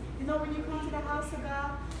witness. You know, when you come to the house of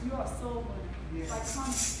God, you are a soul winner. Yes. Like, come.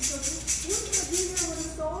 Because who's going to be here when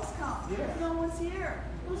the souls come? Yes. If no one's here,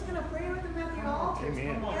 who's going to pray with them at the altar?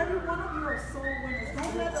 Amen. Every one of you are soul winners.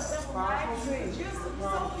 Don't let the devil lie to you. You're a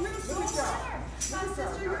soul winner. My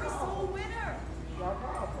sister, you're a soul winner.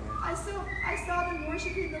 I saw them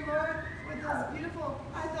worshiping the Lord with those beautiful,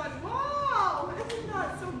 I thought, wow, isn't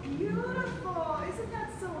that so beautiful? Isn't that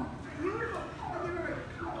so beautiful? And they were,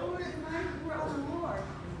 their minds were on the Lord.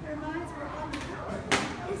 Their minds were on the Lord.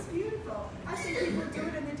 It was beautiful. I think people do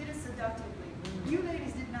it and they did it seductively. You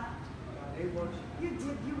ladies did not. They worship. You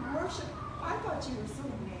did, you worship. I thought you were so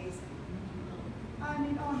amazing. I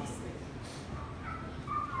mean, honestly.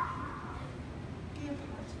 Be a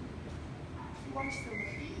part. Watch the Lord.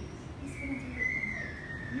 He's going to do it.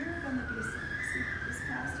 You're going to be this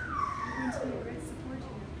pastor. You're going to be a great support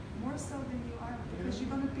here. More so than you are. Because you're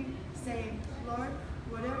going to be saying, Lord,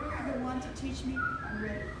 whatever you want to teach me, I'm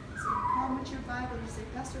ready. So you come with your Bible and you say,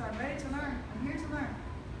 Pastor, I'm ready to learn. I'm here to learn.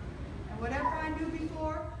 And whatever I knew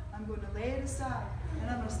before, I'm going to lay it aside. And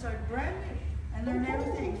I'm going to start brand new and learn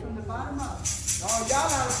everything from the bottom up. Oh, y'all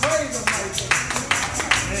gotta praise him right there.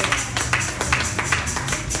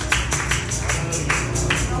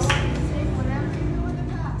 I want you to take whatever you knew in the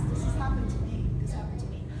past. This has happened to me. This happened to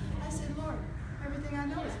me. I said, Lord, everything I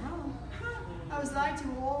know is wrong. I was lied to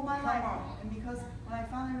all my life. And because when I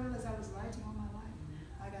finally realized I was lied to all my life,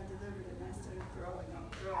 I got delivered and I started throwing up.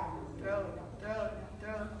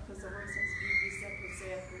 Because the word says, be separate,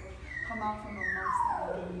 saith the Lord. Come out from amongst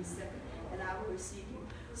them and be separate, and I will receive you.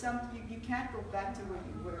 You can't go back to where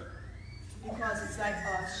you were. Because it's like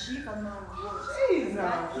a sheep among wolves.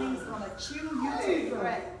 That thing's going to chew you to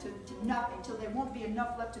bread, to nothing, till there won't be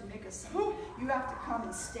enough left to make a sound. You have to come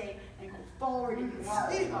and stay and go forward in your walk.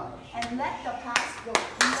 And let the past go.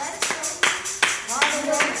 Let it go.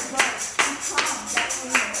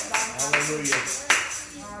 Hallelujah.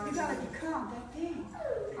 You got to become that thing.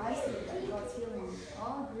 I see that God's healing you.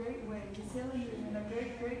 Oh, great way. He's healing you in a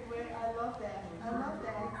great, great way. I love that. I love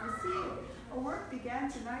that. I see it. A work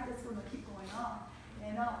began tonight that's going to keep going on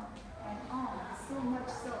and on and on. So much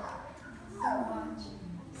so. So much.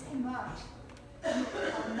 So much. You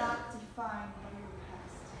are not defined by your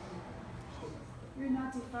past. You're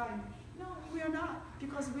not defined. No, we are not.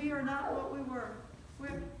 Because we are not what we were.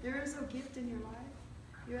 There is a gift in your life.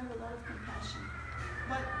 You have a lot of compassion.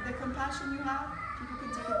 But the compassion you have, people can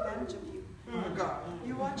take advantage of you. My God.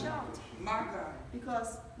 You watch out. My God.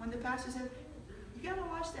 Because when the pastor says, you gotta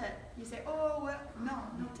watch that, you say, oh, well, no,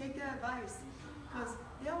 take that advice. Because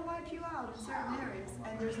they'll wipe you out in certain areas,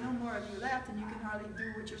 and there's no more of you left, and you can hardly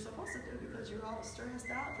do what you're supposed to do because you're all stressed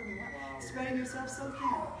out from spreading yourself so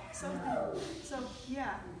thin, so thin. So,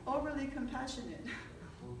 yeah, overly compassionate.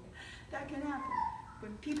 That can happen.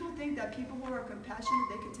 When people think that people who are compassionate,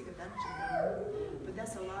 they can take advantage of them. But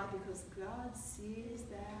that's a lie because God sees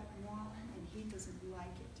that one and He doesn't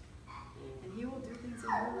like it. And He will do things in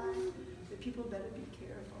your life, but people better be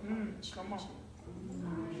careful. Come on.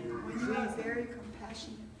 When you are very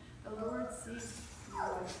compassionate, the Lord sees you like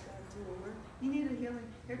God do a work. You need a healing.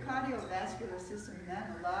 Your cardiovascular system,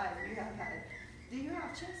 man alive, you have had it. Do you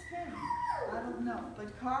have chest pain? I don't know. But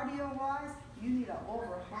cardio-wise, you need an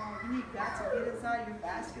overhaul. You need God to get inside your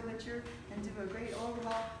vasculature and do a great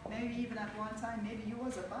overhaul. Maybe even at one time, maybe you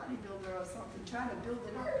was a bodybuilder or something. Try to build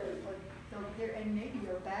it up. And maybe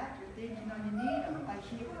your back, your thing, you need a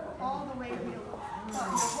healing, all the way healed. Your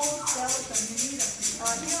whole skeleton, you need a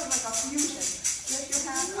heal like a fusion. Lift your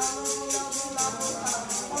hands, Holy Ghost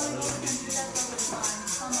can do that all the time.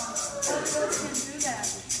 Come on. Holy Ghost can do that.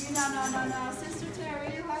 No. Sister Terry,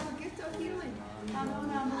 you have a gift of healing. I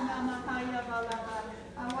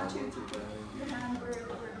want you to put your hand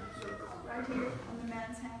right here on the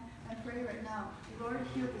man's hand and pray right now. Lord,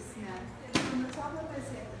 heal this man. From the top of his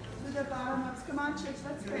head to the bottom of his. Come on, church,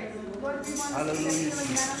 let's pray. Lord, we want to see the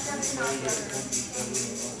healing manifest in our brother.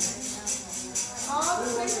 All the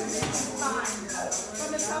way to his spine, from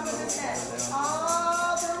the top of his head,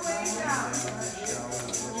 all the way down.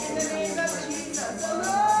 In the name of Jesus.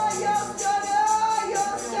 Hallelujah.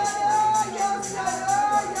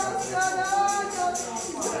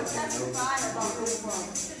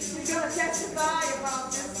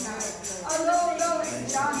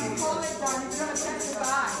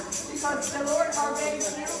 the Lord already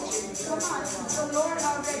healed you. Come on. The Lord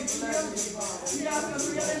already healed you. You have to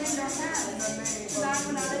feel it in your hands. Tonight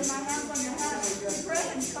when I lay my hands on your hands, keep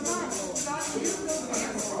praying. Come on. God, use those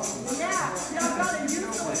hands. Yeah. Y'all got to use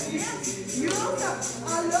those hands. Use them. I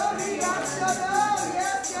love you. Yes, I love.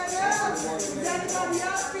 Yes, I love. Does anybody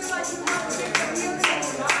else feel like you have to get the healing in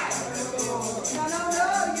your life? No.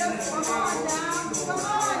 Yes, come on now. Come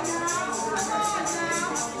on now. Come on now.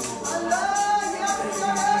 I love. Yes, I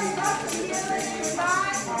love. You got the healing in your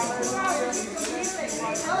life. You got to get the healing.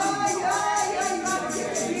 Oh, yeah. You got to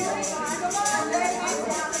get the healing. Come on. Lay hands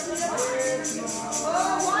down and deliver. Oh,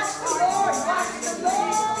 watch the Lord. Watch the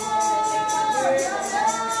Lord.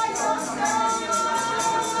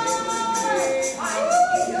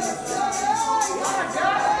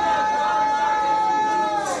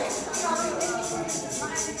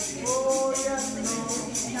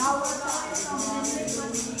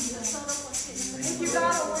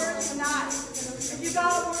 You got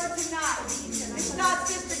a word tonight. It's not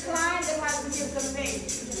Sister Kleins that has the gift of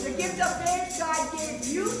faith. The gift of faith God gave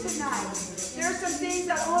you tonight. There's some things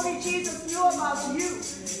that only Jesus knew about you.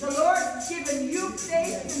 The Lord's given you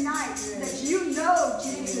faith tonight that you know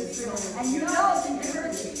Jesus will, and you know He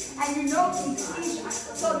hears you, and you know He sees you.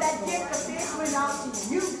 So that gift of faith went out to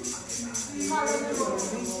you.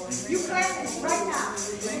 Hallelujah. You claim it right now.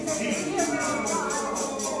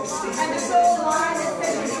 And the soul line that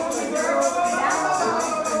says you don't deserve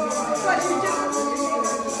because you do.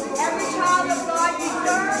 Every child of God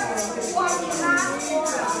deserves what He has for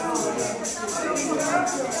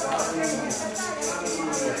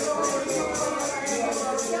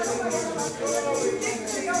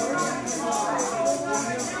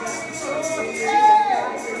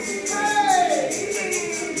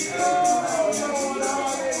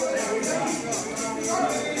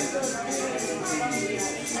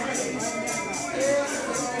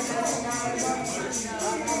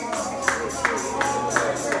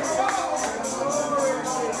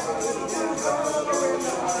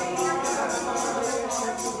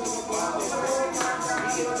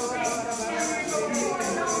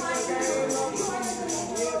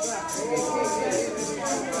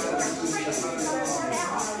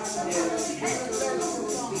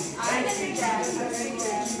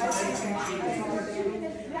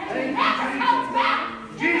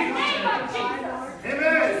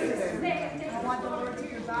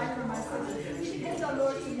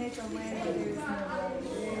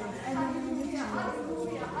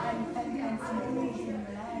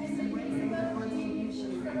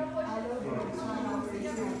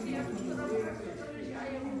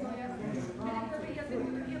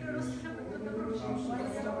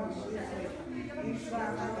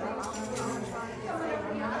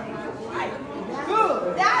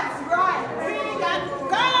Good. That's right. We got to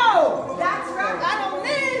go. That's right. I don't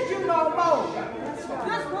need you no more.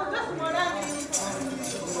 This is what I need.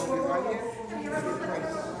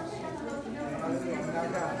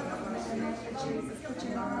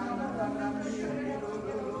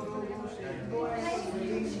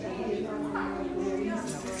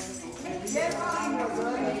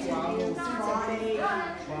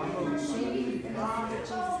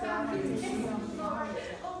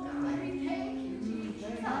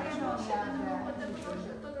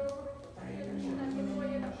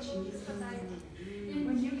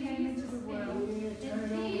 When you came into the world, Jesus'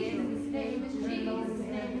 name is Jesus'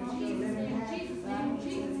 name, Jesus' name, Jesus' name,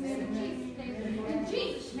 Jesus' name, Jesus' name, in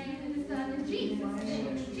Jesus' name, in His Son, in Jesus' name,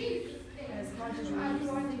 in Jesus' name. You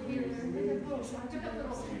are the healer,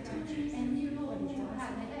 and you know what you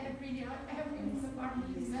have every one of our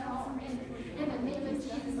needs met already. In the name of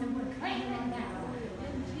Jesus, and we're claiming it now.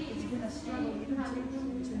 It's been a struggle even to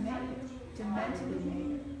make it, to mentally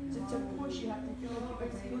make it. To push, you have to feel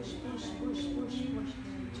like push. But you know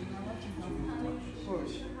what? You don't have to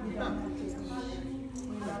push. You don't have to push.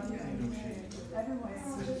 We love you anyway. Everyone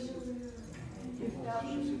sees you. You felt, I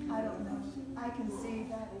don't know. I can see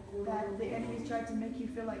that the enemy tried to make you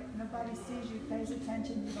feel like nobody sees you, pays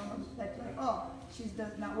attention. You don't know that you're like, oh, she's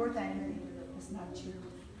not worth anything. It's not true.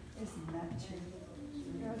 It's not true.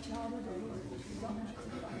 You're a child of the Lord. You don't have to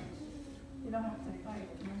fight. You don't have to fight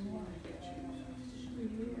no more. We're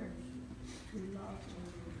here. We love you.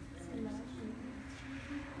 We love you.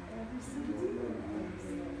 Every single day.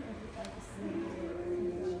 Every single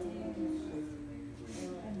day.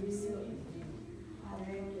 And we see you.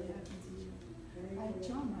 Hallelujah. I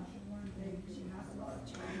trauma for one thing. You have a lot of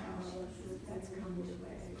trauma that's come your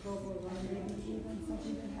way. And maybe even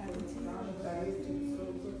something that happened to you.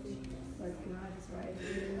 But God is right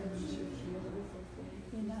here and you should heal.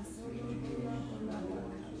 In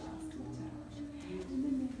the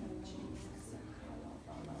name of Jesus.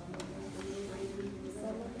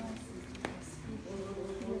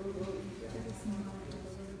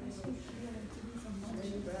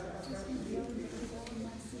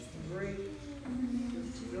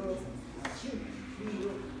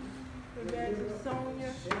 Evangelist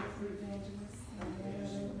Sonia.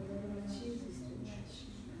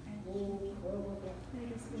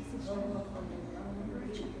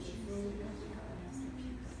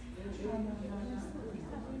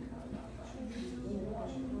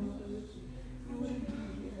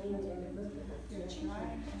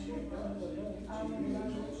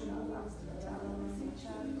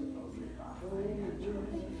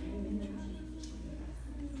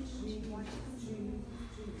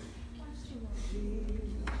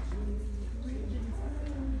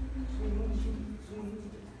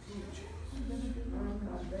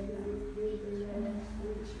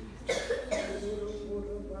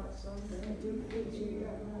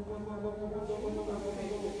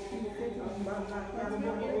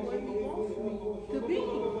 To be,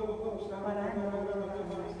 but I know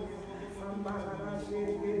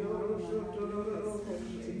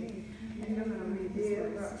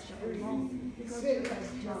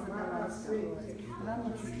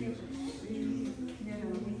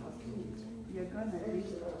you're gonna reach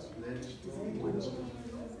it.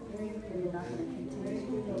 You're not gonna continue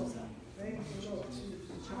to do so.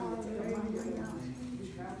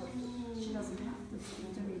 She doesn't have to speak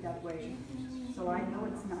to me that way. So I know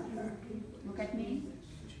it's not her. Look at me.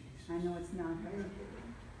 I know it's not her.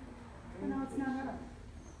 I know it's not her.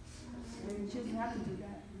 She doesn't have to do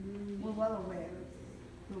that. We're well aware.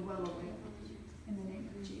 We're well aware. In the name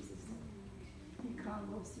of Jesus.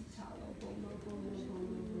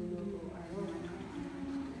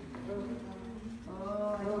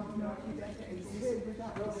 Oh, I don't know if you guys existed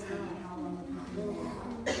without this.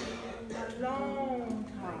 A long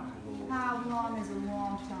time. How long is a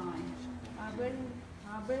long time?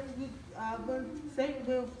 Satan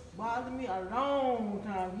been bothering me a long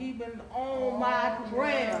time. He been on my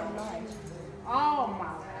trail. All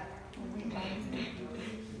my life.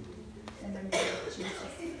 In the name of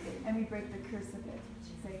Jesus. And we break the curse of it.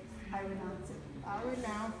 Say, I renounce it. I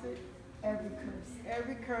renounce it. Every curse.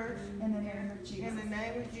 Every curse. In the name of Jesus. In the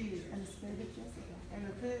name of Jesus. And the spirit of Jezebel. And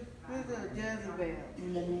the spirit of Jezebel.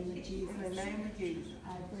 In the name of Jesus. In the name of Jesus. I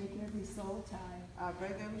break every soul tie. I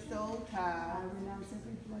break every soul tie. I renounce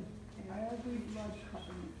every blood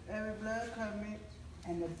covenant. Every blood covenant.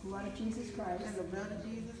 And the blood of Jesus Christ. And the blood of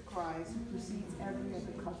Jesus Christ. Supersedes every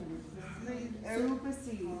other covenant.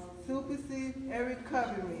 Supersedes every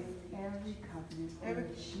covenant. Every covenant. Every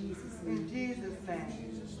in Jesus' name. In Jesus' name.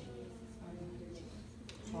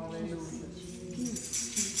 Hallelujah.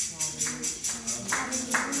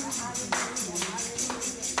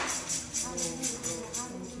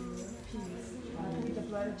 The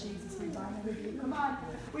blood of Jesus, we bind every you. Come on.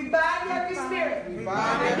 We bind every spirit. We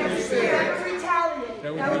bind every spirit. That will retaliate.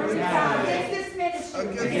 That will retaliate against this ministry.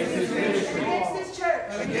 Against this church.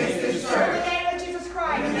 Against this church. In the name of Jesus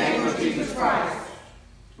Christ. In the name of Jesus Christ.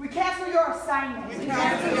 We cancel your assignment. We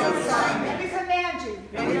cancel your assignment. And we command you.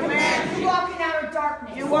 We command you. You walk in outer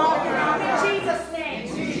darkness. You walk in outer darkness. In Jesus' name.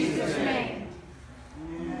 In Jesus' name.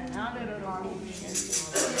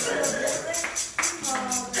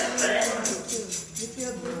 You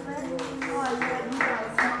feel different? Oh, yeah, you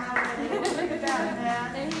guys know how to look at that, man.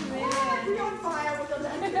 Amen. You're on fire with the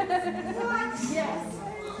legends. What? Yes.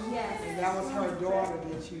 Yes. And that was her daughter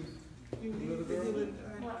that you little girl.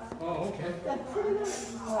 Oh, okay. Oh,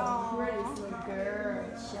 pretty little girl.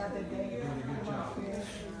 Shut it down. Come on, Chris.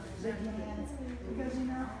 Lift your hands. Because, you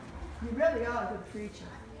know, you really are a good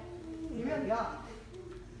preacher. You really are.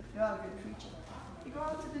 You are a good preacher. You go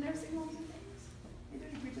out to the nursing homes and things. You do,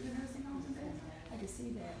 you preach at the nursing homes and things. I can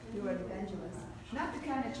see that. You're an evangelist. Not the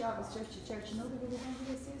kind that travels church to church. You know what an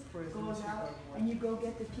evangelist is? Goes out and you go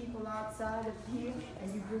get the people outside of here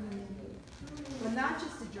and you bring them in here. Well, not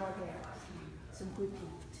just the drug addicts. Some good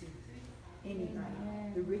people too.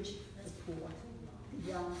 Anybody. The rich, the poor, the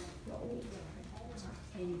young, the old.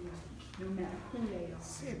 Anybody. No matter who they are.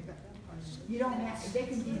 You don't have to. They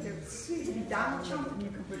can be Donald Trump and you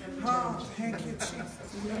can put them in church. Thank you, Jesus.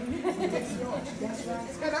 That's right.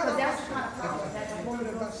 But that's the kind of power that the woman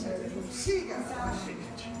of God says. She got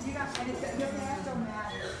You got, and it doesn't have to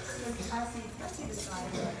matter. I see the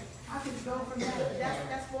side. I could go from that.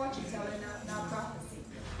 That's fortune telling, not prophecy.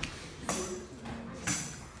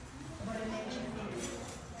 But it makes you feel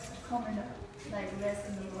coming up like less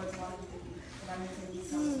than the Lord's wanted to be. But I'm going to tell you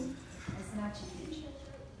something. It's not your future.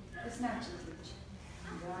 It's not your future.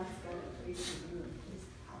 God's got a place for you in His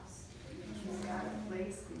house. He's got a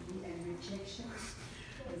place for you, and rejection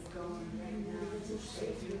is going right now.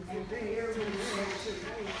 And prayer will rejection.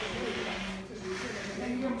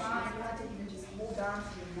 In your mind, you have to even just hold on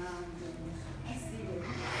to your mind. I see it.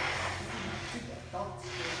 Keep that thoughts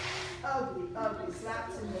ugly,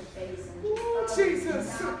 slaps in the face, and just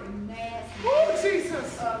Jesus. knocking nasty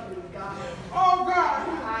Jesus. Ugly God. Oh, God.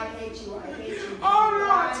 I hate you. I hate you. Oh,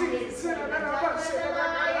 Lord I hate Jesus. you.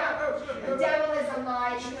 The devil is a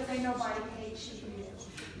liar because ain't nobody hates you.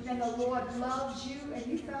 And the Lord loves you, and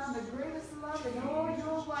you found the greatest love in all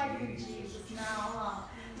your life in Jesus now,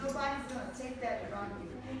 Nobody's going to take that from you.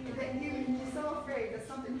 That you're so afraid that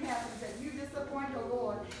something happens, that you disappoint the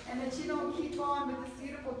Lord, and that you don't keep on with this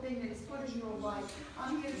beautiful thing that He's put in your life.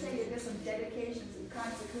 I'm here to tell you there's some dedications and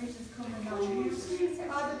consecrations coming on you.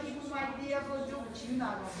 Other people might be able to do it, but you're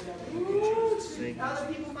not going to be able to do it. Other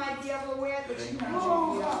people might be able to wear it, but you're not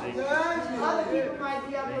going to be able to do it. Other people might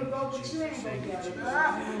be able to go, but you ain't going to be able to do it.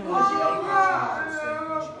 Because you're called,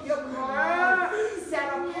 set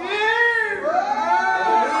apart.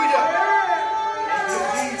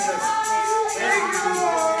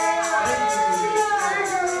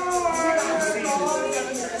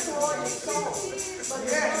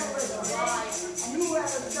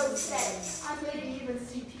 I maybe even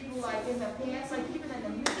see people like in the past, like even in the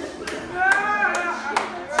music. And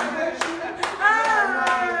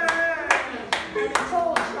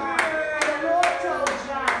the Lord told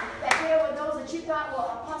John that there were those that you thought were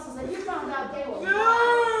apostles, and you found out they were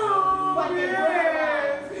not. But they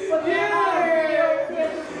were. But they're not real.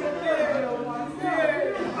 They're the real ones.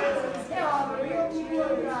 They are the real people of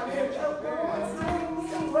God. They're the ones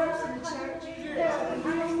who works in the church. They're the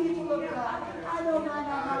real people of God. I know, no.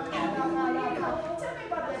 Tell me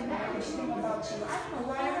about that marriage thing about you. I don't know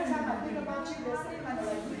why every time I think about you, there's some kind of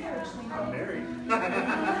like marriage thing. I'm married.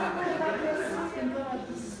 There's something going on with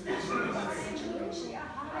this situation.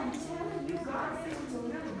 I'm telling you, God is going to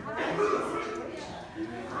live in my situation.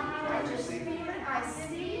 I just feel it. I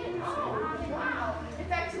see it. Oh, wow. In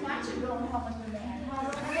fact, tonight you're going home with the man.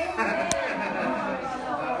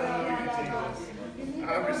 I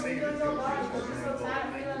receive it. You're so tired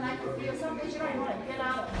of feeling like you feel some days you don't want to get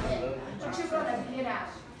out of bed, but you're going to get out.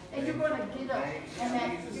 And you're going to get up. And that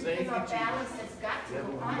there's a balance that's got to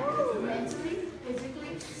go on mentally,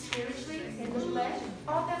 physically, spiritually, in the flesh.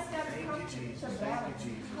 All that's got to come to balance.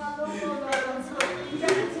 You got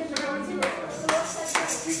to tend to go to it.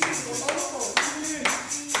 Especially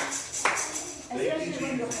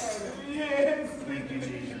when you're hurt. Thank you,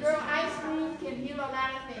 Jesus. Girl, ice cream can heal a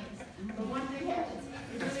lot of things. But one thing happens.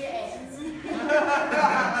 It really adds.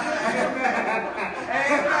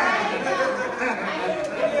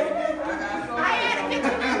 I had to get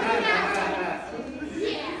to my feet out.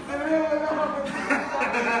 Yeah.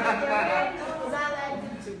 Because I like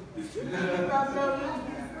it too.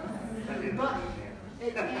 But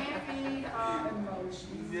it can feed our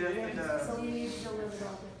emotions. So we need to deliver it.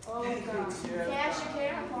 Oh, God. Cast your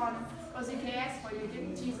care upon Him. Because He cares for you.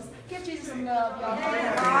 Give Jesus. Give Jesus some love, y'all.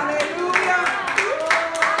 Hallelujah.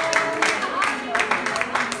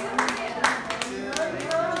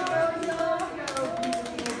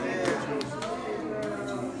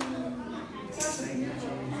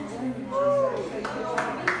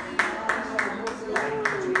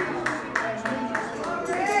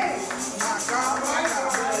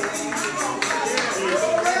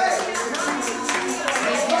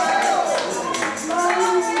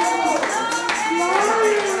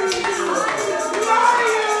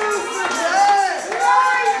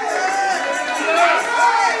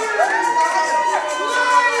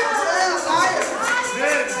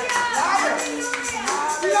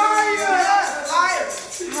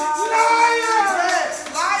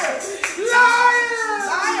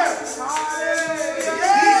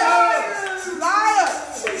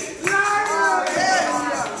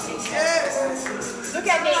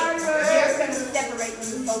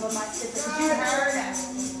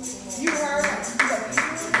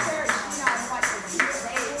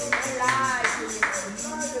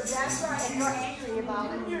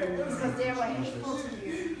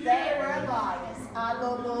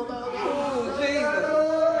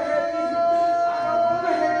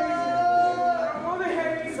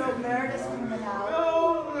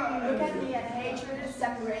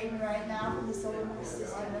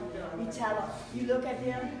 You look at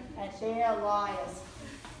them and they're liars.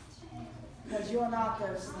 Because you're not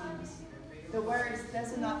those things. The words,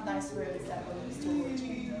 those are not nice words that were used towards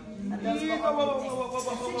you. And those were ugly things.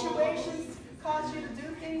 And situations cause you to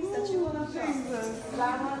do things that you will not do. But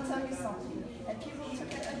I want to tell you something. And people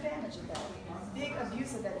took advantage of that. Big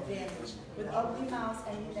abuse of that advantage. With ugly mouths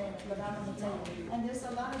and you name it. But I'm going to tell you. And there's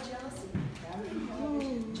a lot of jealousy.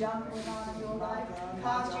 Junk went on in your life.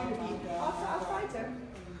 Caused you to be a fighter.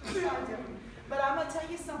 But I'm going to tell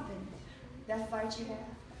you something. That fight you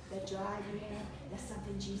have, that drive you have, that's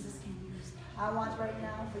something Jesus can use. I want right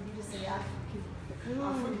now for you to say, I forgive you. I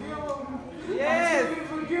forgive you. Yes.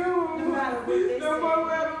 No matter what they say. No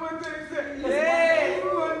matter what they say. Yes.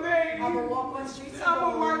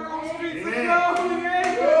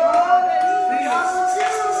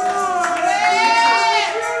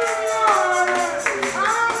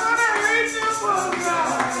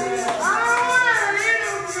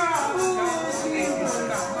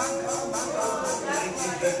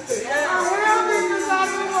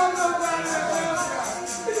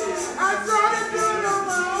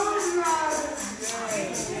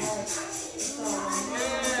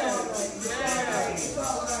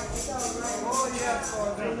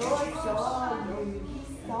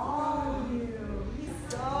 saw you. He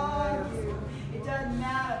saw you. It doesn't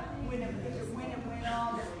matter when it went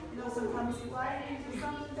on. You know, sometimes you say, why didn't you do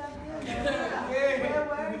something back then? Where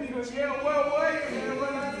were you? Yeah, where were you? That's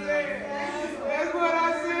what I said. That's what I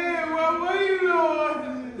said. Where were you, Lord?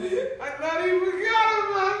 I thought he forgot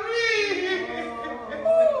about me.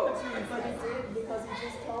 But he did, because he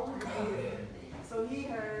just told me. So he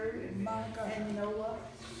heard, and you know what?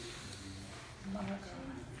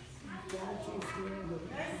 God is good.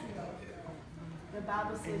 The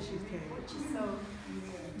Bible says you reap what you sow.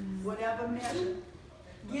 Whatever measure.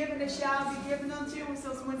 Given it shall be given unto you.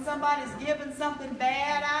 So when somebody's giving something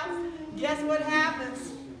bad out, guess what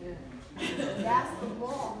happens? That's the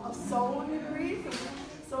law of sowing and reaping.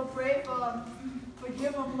 So pray for them.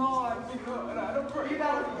 Forgive them, Lord. You gotta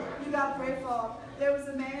pray for them. There was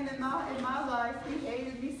a man in my life. He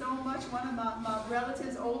hated me so much. One of my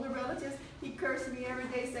relatives, older relatives, he cursed me every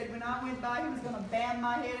day. Said when I went by, he was gonna bang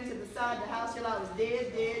my head into the side of the house till I was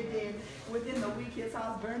dead, dead, dead. Within the week, his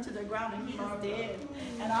house burned to the ground, and he was dead.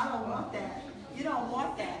 And I don't want that. You don't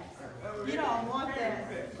want that. You don't want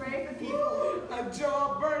that. Pray for people. A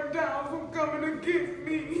job burned down from coming against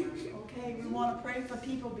me. Okay, we want to pray for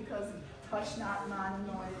people because touch not mine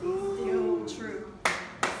anointed. It's still true.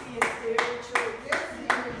 See, it's still true.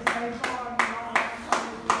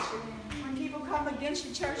 When people come against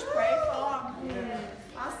your church, pray for them.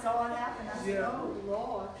 I saw it happen. I said, oh,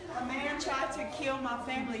 Lord. A man tried to kill my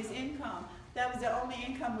family's income. That was the only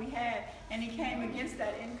income we had, and he came against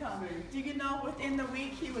that income. Do you know, within the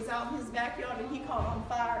week, he was out in his backyard, and he caught on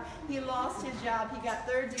fire. He lost his job. He got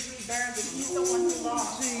third-degree burns, and he's the one who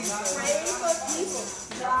lost. Pray for people.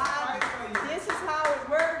 God, this is how it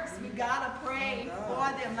works. We got to pray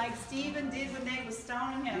for them, like Stephen did when they were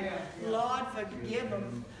stoning him. Lord, forgive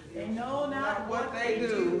them. They know not what they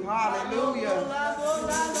do. Hallelujah.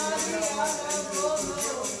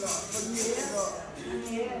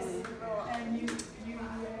 Yes. And you is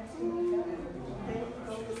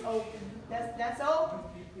open. That's open.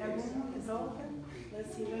 That room is open.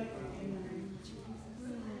 Let's hear it. Amen.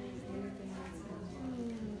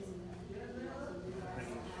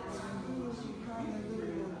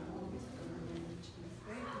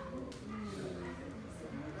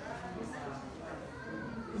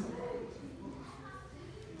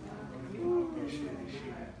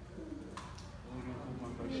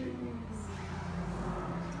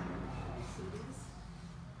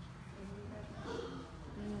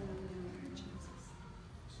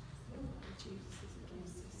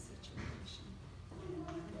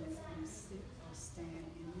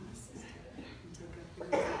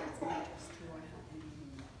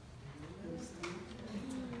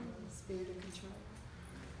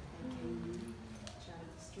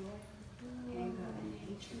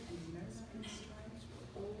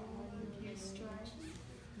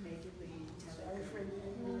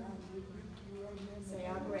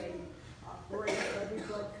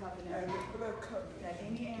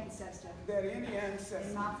 That any ancestor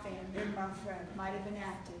in my family might have been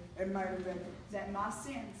active, that my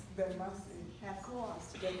sins have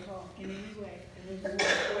caused in any way for it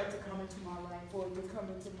to come into my life.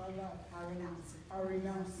 I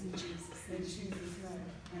renounce it. In Jesus' name.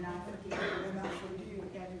 And I forgive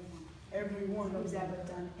everyone who's ever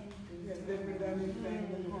done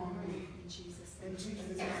anything to harm me. In Jesus' name. In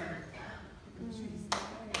Jesus'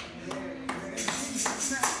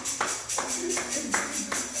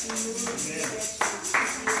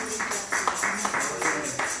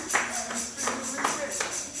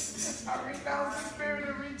 I renounce the spirit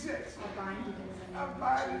of rejection. I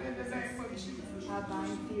bind it in the name of Jesus. I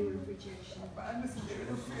bind fear of rejection. I bind the spirit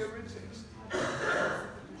of fear of rejection. I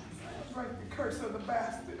break the curse of the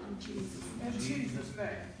bastard. In Jesus'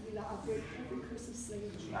 name. I break every curse of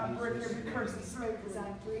slavery. I break every curse of slavery. Because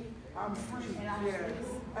I'm free. I'm free. And I have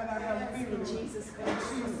peace. And I have liberty. In Jesus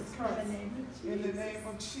Christ. In the name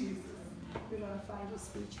of Jesus. We're going to find your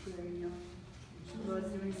speech clearing, you know. The Lord's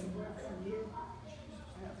doing some work for you.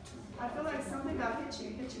 I feel like something got hit you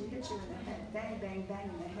in the head. Bang, bang, bang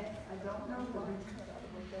in the head. I don't know why.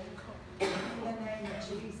 In the name of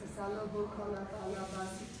Jesus.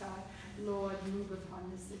 Lord, move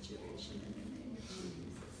upon this situation in the name of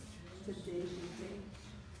Jesus. Today's your day.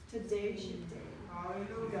 Today's your day.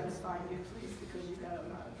 You got to find your place because you got a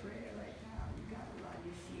lot of prayer right now. You got a lot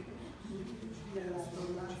of feeling. You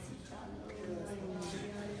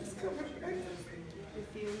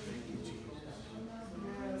feel it?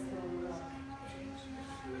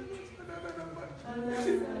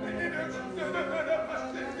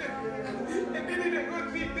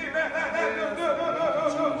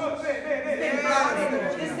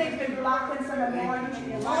 This thing's been blocking some anointing in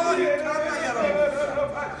your life.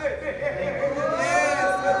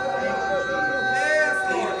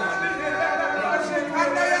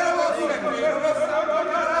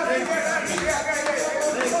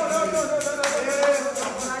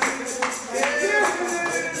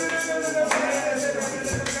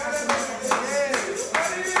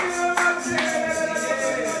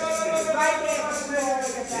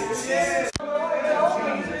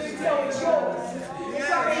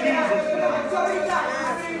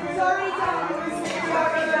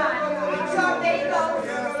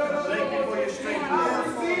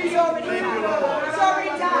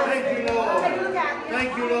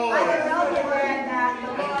 Thank you, Lord. I didn't know you were in that.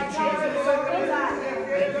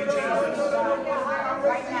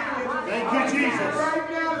 Right now. Thank you, Jesus.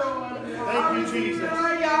 Thank you, Jesus.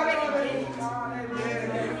 Hallelujah, hallelujah, hallelujah,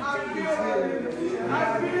 hallelujah,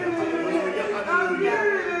 hallelujah,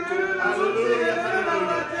 hallelujah,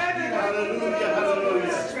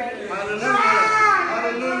 hallelujah,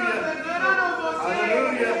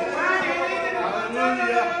 hallelujah,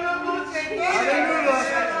 hallelujah,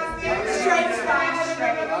 Straight,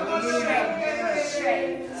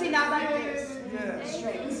 straight. See, not like this.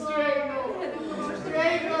 Straight. The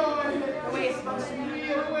way it's supposed to be.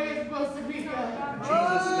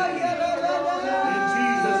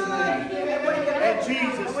 In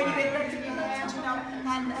Jesus' When you name. get lifted in your hands, you know,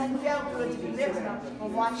 and feel good to be lifted up. But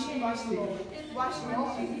watch the Lord. Watch the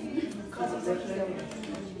Lord. Because he's a healer.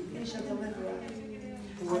 He's your deliverer.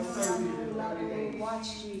 Watch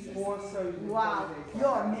Jesus. Wow.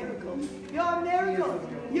 You're a miracle. You're a miracle.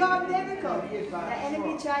 You're a miracle. The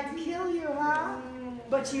enemy tried to kill you, huh?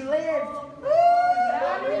 But you lived.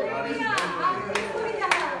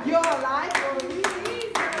 You're alive for a reason.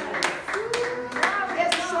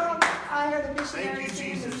 There's a song. I heard a missionary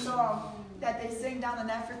sing a song that they sing down in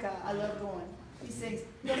Africa. I love going. He sings,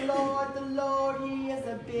 the Lord, He is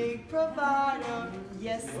a big provider.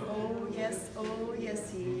 Yes, oh, yes,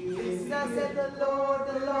 He is. I said, the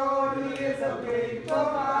Lord, He is a big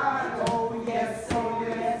provider. Oh, yes,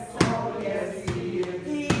 He is.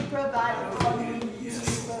 He provided for me. He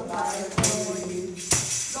provided for you.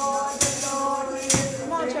 Lord, He is.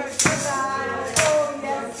 Come on, church, provider. Oh,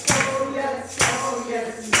 yes, He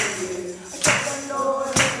is. I said, the Lord,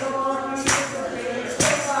 He is a big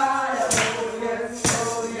provider.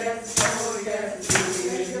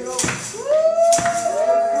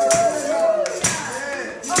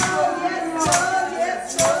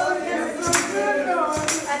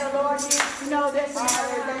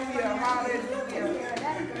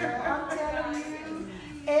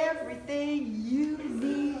 Everything you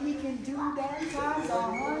need, he can do that times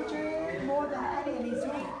 100 more than that, and he's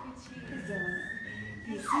doing it. He's doing it.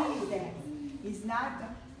 He sees that. He's not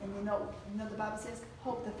going. And you know the Bible says,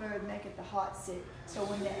 hope deferred maketh the heart sick. So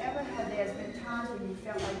whenever there's been times when you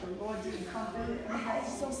felt like the Lord didn't come through, and you're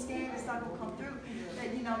so scared it's not going to come through,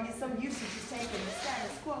 that you know you're so used to just taking the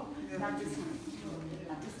status quo. Not this time.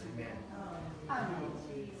 Not this time. I know.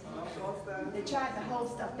 They tried to hold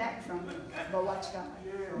stuff back from you, but watch God.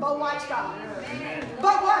 But watch God.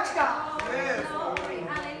 But watch God.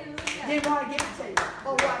 Didn't want to give it to you,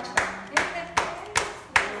 but watch God.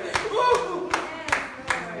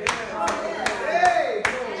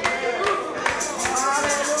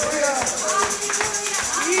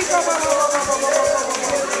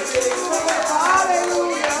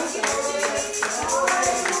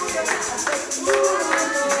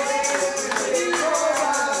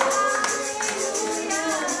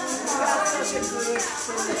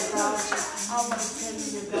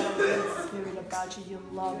 You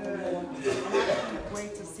love the Lord, and I can't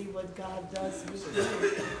wait to see what God does with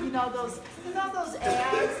you. You know those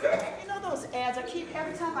ads.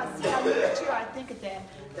 Every time I look at you, I think of that.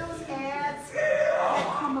 Those ads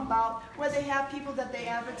that come about where they have people that they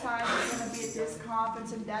advertise are going to be at this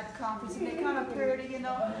conference and that conference, and they're kind of pretty, you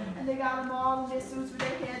know, and they got them all in their suits with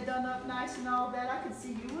their hair done up nice and all that. I could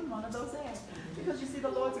see you in one of those ads because you see the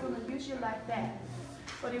Lord's going to use you like that,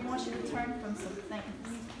 but He wants you to turn from some things.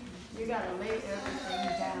 You got to lay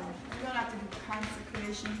everything down. You're going to have to do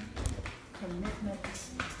consecration, commitment,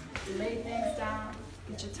 lay things down,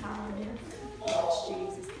 get your time in. Watch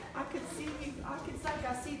Jesus. I could see you. I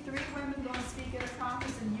see 3 women going to speak at a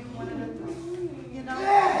conference and you one of the 3. You know,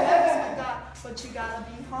 that's with God. But you got to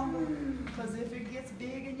be humble because if it gets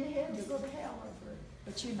big in your head, you'll go to hell over it.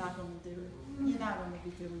 But you're not going to do it. You're not going to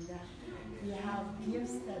be doing that. You have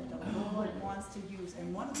gifts that the Lord wants to use,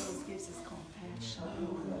 and one of those gifts is compassion.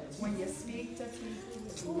 When you speak to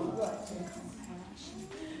people with love and compassion.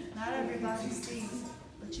 Not everybody sees it,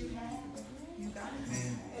 but you have it. You got it.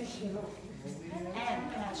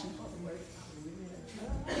 And passion for the word.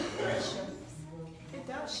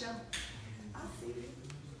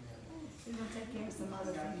 some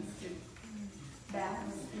other things too.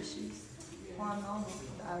 Balance issues, hormonal,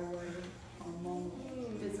 thyroid, hormonal,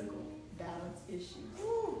 physical balance issues,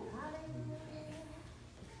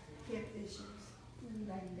 hip issues,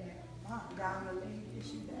 like that, down the leg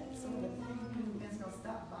issue, that sort of thing. It's gonna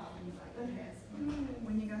stop bothering you like it has.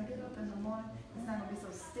 When you're gonna get up in the morning, it's not gonna be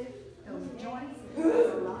so stiff. Those joints, it's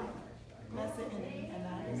a lie. That's the enemy, and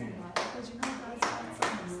that is a lie. Because you know God's got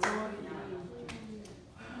something in store for you.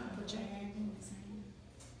 Put your hand in His hand.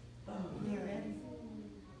 Be ready.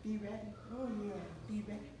 Be ready. Oh yeah. Be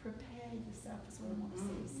ready. Prepare yourself. Is what I want to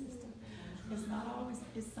say, sister. It's not always.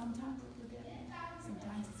 It's sometimes it will get.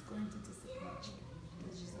 Sometimes it's going to disappoint you.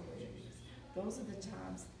 It's just the way it is. Those are the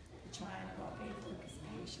times to try and walk faith with His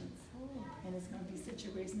patience. And it's going to be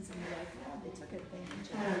situations in your life. Oh, they took advantage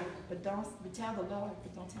of it. But tell the Lord,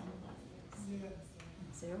 but don't tell nobody else. Yes.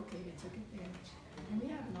 Say, okay, they took advantage. And we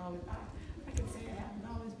haven't always, I can say I haven't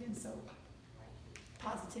always been so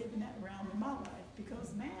positive in that realm in my life.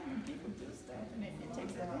 Because, man, when people do stuff and it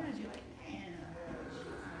takes advantage, you're like, man,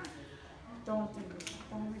 don't do it.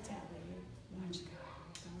 Don't retaliate. Watch God.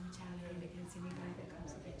 Don't retaliate against anybody that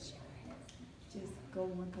comes against you. Just go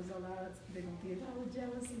on, because a lot of they're going to be a lot of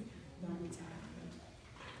jealousy. Don't retaliate.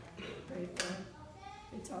 Pray for them.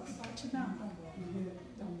 They talk about you now.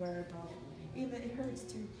 Don't worry about it. Even it hurts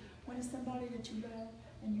too. When it's somebody that you love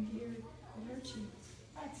and you hear it, it hurts you.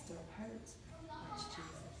 That stuff hurts. Watch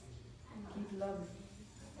Jesus. Keep loving.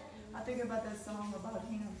 I think about that song about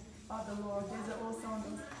Him, about the Lord. There's an old song that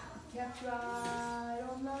goes, kept right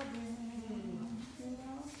on loving. You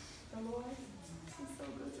know, the Lord. He's so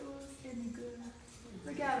good to us. Isn't He good?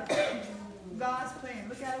 Look at her. God's playing.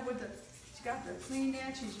 Look at her with the, she got the clean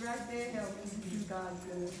air. She's right there helping. God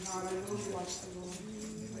good. Hallelujah. Watch the Lord.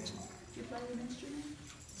 You play an instrument?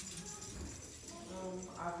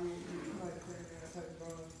 I did like clarinet, I played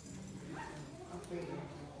drums. I played it.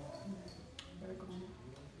 Very cool.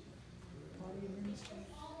 Part of your ministry.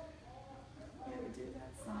 Yeah, we do that.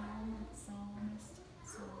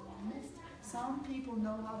 Psalmist. Some people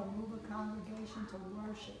know how to move a congregation to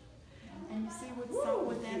worship. And you see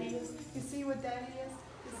what that is? You see what that is?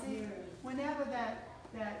 You see, whenever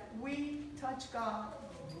that we touch God,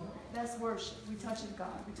 that's worship. We touching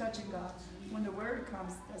God. We touching God. When the word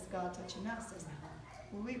comes, that's God touching us.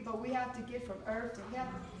 But we have to get from earth to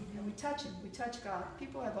heaven. And we touch Him. We touch God.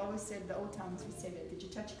 People have always said, the old timers would say that, did you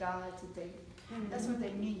touch God today? That's what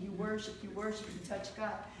they mean. You worship, you touch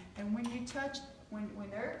God. And when you touch, when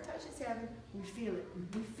earth touches heaven, we feel it.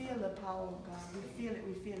 We feel the power of God. We feel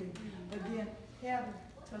it. But then heaven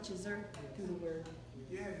touches earth through the word.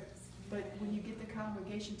 Yes. But when you get the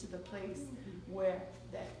congregation to the place where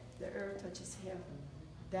the earth touches heaven,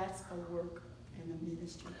 that's a work and a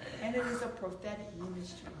ministry. And it is a prophetic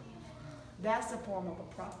ministry. That's a form of a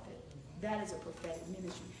prophet. That is a prophetic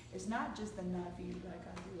ministry. It's not just a navi like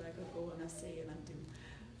I do, like I go and I say and I do.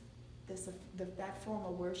 That form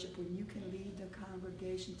of worship, when you can lead the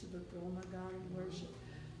congregation to the throne of God in worship,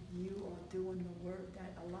 you are doing the work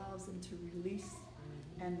that allows them to release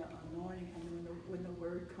and the anointing, and when the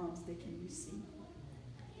word comes, they can receive.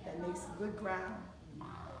 That makes good ground.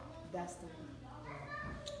 That's the word.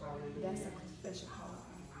 That's a special call.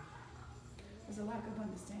 There's a lack of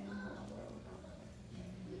understanding in the world about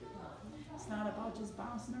it. It's not about just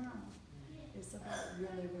bouncing around. It's about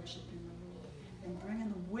really worshiping the Lord and bringing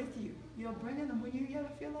them with you. You're bringing them when you ever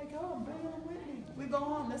feel like, oh, I'm bringing them with me. We go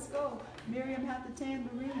on, let's go. Miriam had the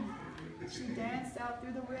tambourine. She danced out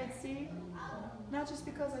through the Red Sea. Not just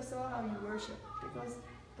because I saw how you worship,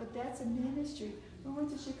 but that's a ministry. We went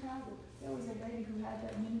to Chicago. There was a lady who had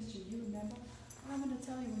that ministry. You remember? I'm going to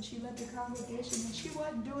tell you, when she led the congregation, and she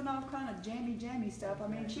wasn't doing all kind of jammy stuff. I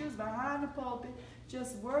mean, she was behind the pulpit,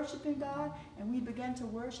 just worshiping God, and we began to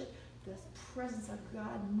worship. The presence of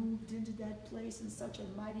God moved into that place in such a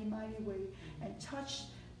mighty, mighty way and touched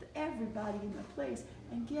everybody in the place.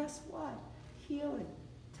 And guess what? Healing.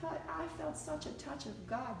 I felt such a touch of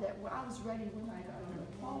God that I was ready when I got in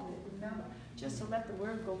the pulpit, remember, just to let the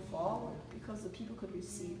word go forward because the people could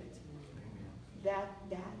receive it.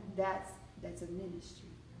 That's a ministry.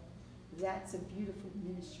 That's a beautiful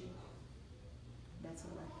ministry. That's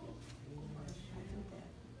what I feel. I feel that.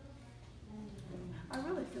 I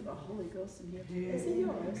really feel the Holy Ghost in here. Is it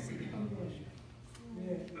yours?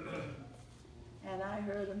 And I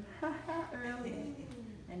heard him earlier.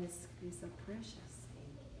 And it's a precious.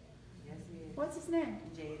 Yes, yes. What's his name?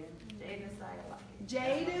 Jaden. Jaden Sayalaki.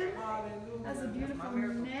 Jaden? Hallelujah. That's a beautiful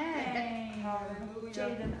miracle. name. Hallelujah.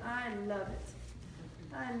 Jaden, I love it.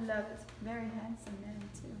 I love it. Very handsome man,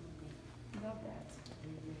 too. Love that.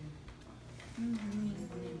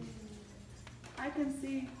 I can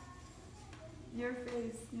see Your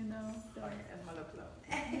face, you know. So. And my little club.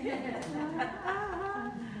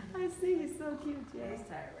 I see, he's so cute, yeah. He's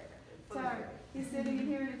tired right now. Sorry, he's sitting in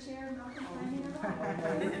here in a chair, not complaining at all.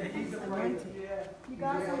 He's anointed. Yeah. You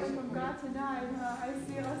got something from God tonight, huh? I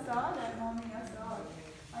see, I saw that, mommy, I saw it.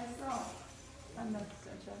 I saw it. I'm not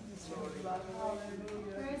such a mystery.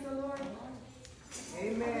 Hallelujah. Praise the Lord.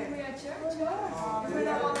 Amen. We at church, huh? We're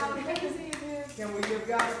not all out crazy in here. Can we give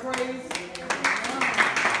God praise?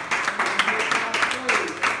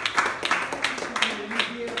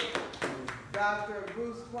 Dr.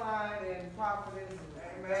 Bruce Klein and Prophetess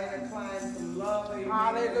Amanda Klein from Love.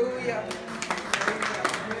 Hallelujah.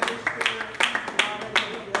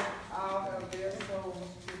 Out of their souls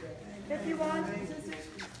today. If you want, Sister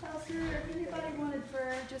Pastor, if anybody wanted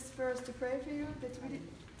prayer, just for us to pray for you, did I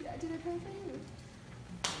pray for you?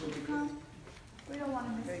 Would you come? We don't want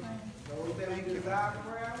to miss praying. Those that we desire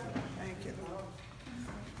prayer. Thank you, Lord.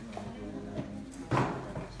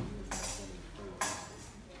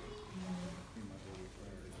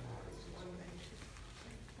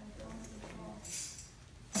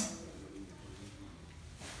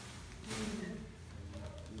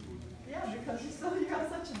 Yeah, because you got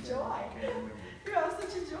such a joy. You have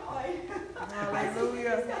such a joy.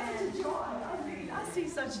 Hallelujah. He's got such a joy. I mean, I see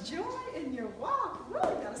such joy in your walk.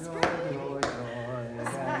 Really got a spirit.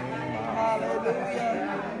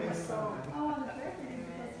 Hallelujah. I want to pray for you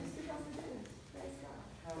because it's because it is. Praise God.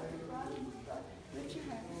 Lift your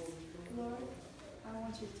hands. Lord, I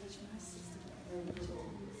want you to touch my sister. I want you to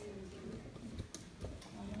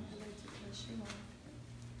touch your life.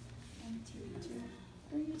 And to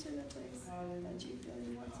bring you to the place that you feel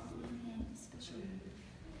you want to be in Him, especially.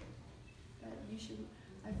 That you should,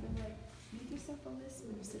 I feel like, make yourself a list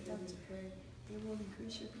when you sit down to pray. It will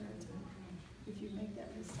increase your prayer time. If you make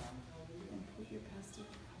that list out and put your pastor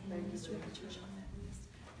and the ministry of the church on that list,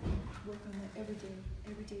 and work on that every day,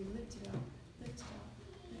 lift it up, lift it up,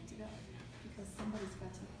 lift it up. Because somebody's got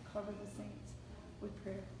to cover the saints with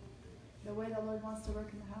prayer. The way the Lord wants to work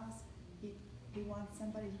in the house, He wants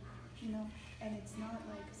somebody, you know, and it's not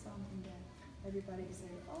like something that everybody can say,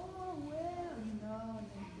 oh, well, you know, and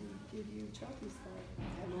then we give you trophies for it.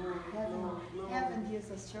 Heaven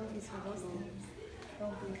gives us trophies for those things.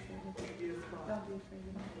 Don't be afraid of it. Don't be afraid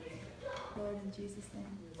of it. Lord, in Jesus' name.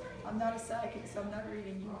 I'm not a psychic, so I'm not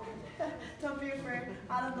reading you. Don't be afraid.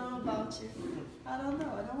 I don't know about you. I don't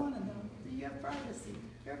know. I don't want to know. You have privacy.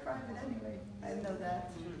 You're private anyway. I know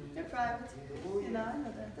that. You're private. You know, I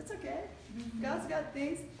know that. That's okay. God's got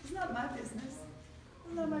things. It's not my business.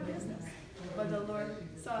 It's not my business. But the Lord,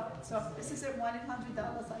 so this is at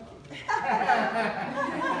 $1-800 psychic.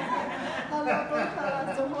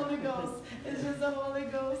 It's the Holy Ghost. It's just the Holy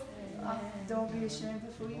Ghost. Don't be ashamed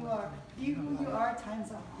of who you are. Be who you are times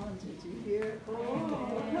 100. You hear?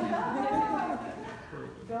 Oh.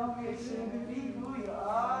 Don't be ashamed to be who you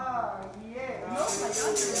are. Yeah. Oh my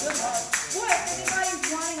God, you're good. What? Anybody's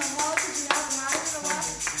wanting a house if you have a house in a lot?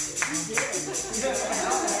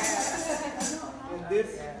 And this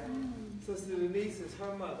Sister Denise is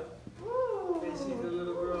her mother. And she's the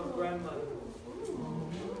little girl's grandmother.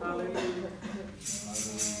 Hallelujah.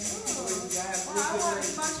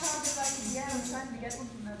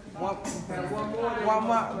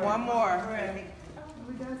 One more.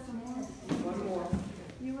 We got some more. One more.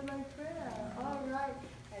 You would like prayer? All right.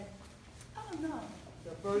 I don't know.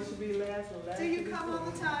 The first should be last and last. Do you come all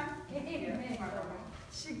the time?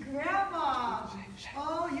 She grandma.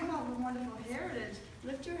 Oh, you have a wonderful heritage.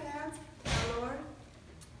 Lift your hands, Lord.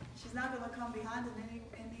 She's not going to come behind in any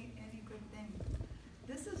good thing.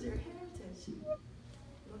 This is your heritage.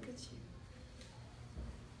 Look at you.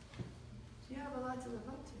 You have a lot to live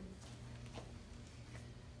up to.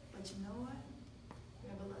 But you know what? You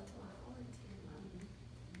have a lot to look forward to.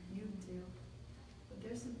 You do. But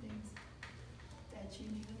there's some things that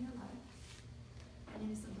you need in your life. And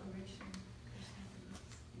you need some direction.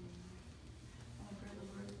 I pray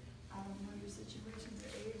the Lord, I don't know your situation,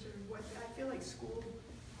 your age, or what. I feel like school,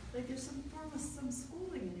 like there's some form of some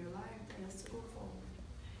schooling in your life that has to go forward.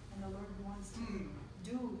 And the Lord wants to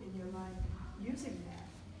do in your life using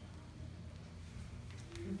that.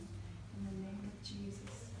 In the name of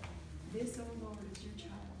Jesus. This, oh Lord, is your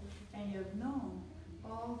child. And you have known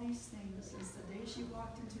all these things since the day she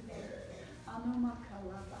walked into the earth.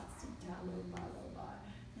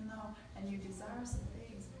 You know, and you desire some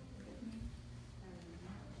things. Look at me.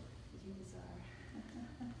 You desire.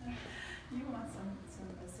 You want a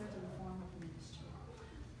certain form of ministry.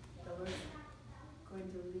 The Lord is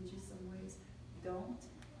going to lead you some ways. Don't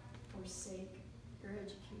forsake your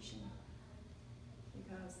education.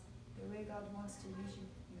 Because the way God wants to use you,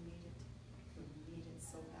 you need it. You need it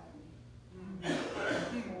so badly.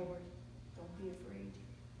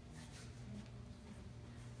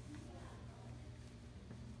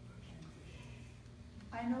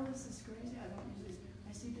 I know this is crazy. I don't usually.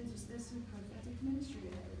 I see this is prophetic ministry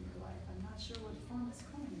ahead in your life. I'm not sure what form it's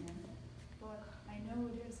coming in, but I know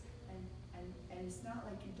it is, and it's not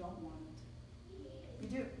like you don't want it.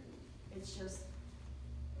 You do. It's just,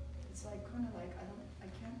 it's like kind of like I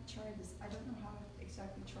can't try this. I don't know how to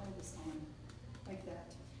exactly try this on, like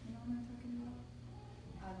that. You know what I'm talking about?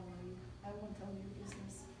 I don't know. I won't tell you your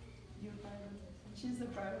business. You're private. She's a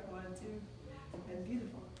private one too, and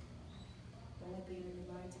beautiful. Don't let the enemy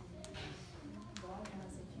lie to you. God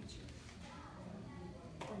has a future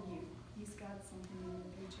for you. He's got something in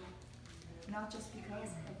your future. Not just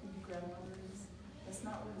because of who your grandmother is. That's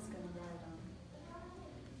not what it's going to ride on.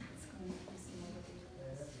 It's going to be some other things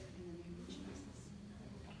in the name of Jesus.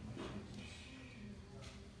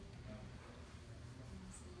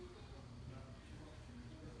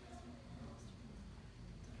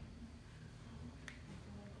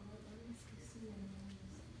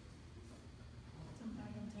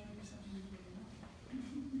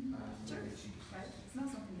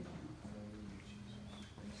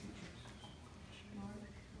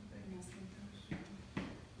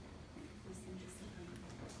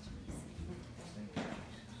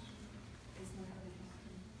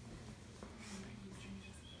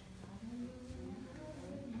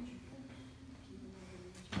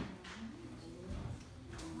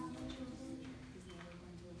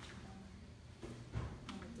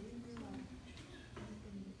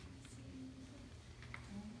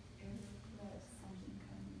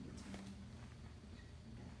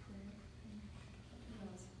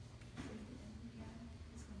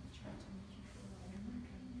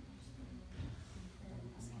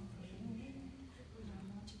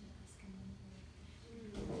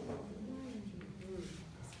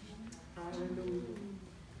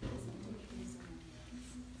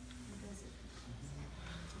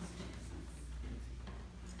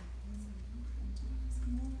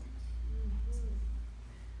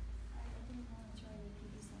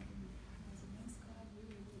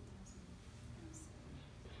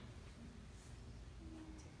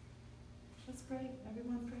 Let's pray.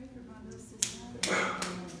 Everyone pray for my little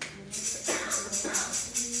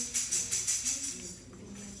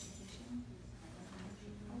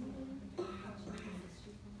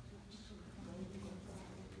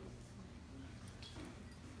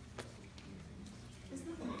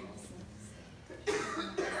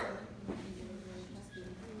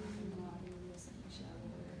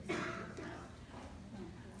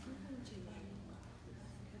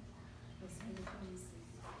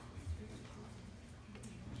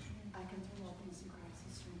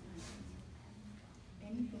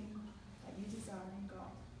anything that you desire in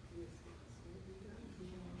God.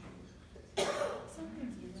 Some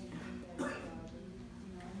things you don't think that is godly,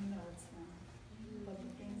 you know it's not. But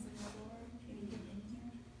the things in the Lord, anything in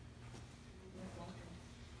here, you're welcome.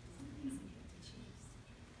 Some things you get to choose.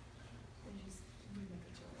 They just, you make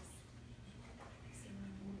a choice. So,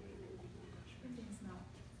 everything's not,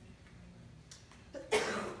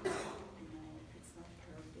 it's not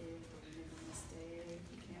perfect, or you make a mistake,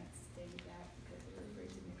 you can't stay back because you're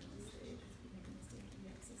afraid to make a mistake. If you make a mistake,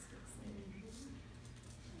 you have to fix it. The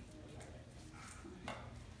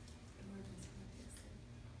Lord is going to fix it.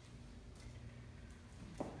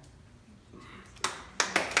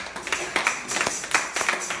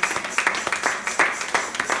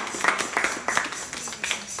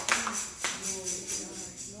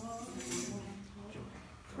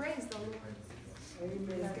 Praise the Lord.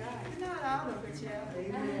 Amen. You're not out of it yet.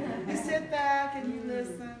 Amen. You sit back and you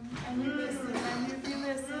listen, and you listen, and you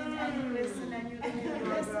listen, and you listen, and you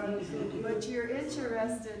listen. But you're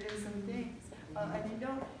interested in some things. And you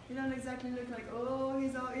don't exactly look like, oh,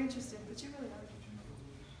 he's all interested, but you really are.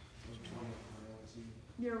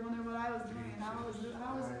 You're wondering what I was doing. How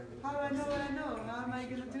do I know what I know? How am I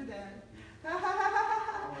going to do that?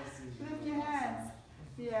 Lift your hands.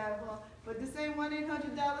 Yeah, well, but this ain't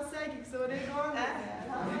 $1-800 psychic, so it ain't going like that.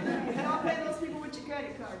 Don't pay those people with your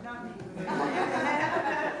credit card, not me.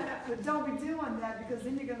 But don't be doing that, because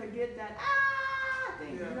then you're going to get that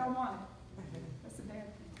thing. You don't want it. That's a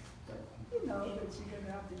bad thing. But you know that you're going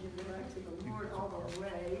to have to give it back to the Lord all the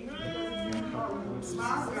way. This is a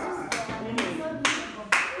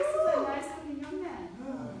nice looking young man.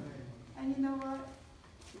 And you know what?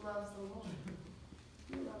 He loves the Lord.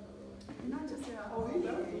 You love the Lord. You're not just here on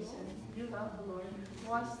vacation. You love the Lord.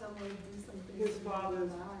 Watch the Lord do something. His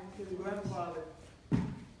father's, his grandfather.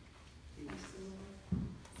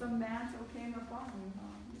 Some mantle came upon you,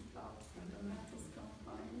 huh? You thought the mantle's come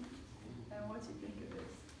upon you. And what you think of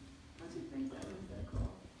this? What you think that is that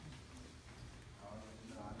called?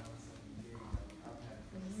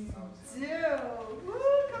 Dude, woo,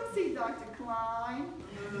 come see Dr. Klein.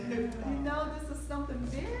 You know this is something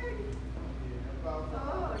big?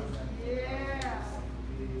 Oh, yeah.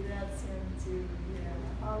 That's him too.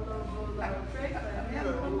 Yeah. Hallelujah. Pray for him.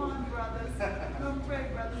 Come on, brothers. Come pray,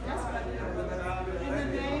 brothers. That's right there, brothers. In the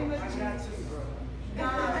name of Jesus.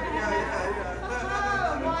 God.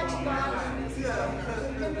 Watch God in this. In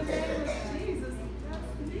the name of Jesus.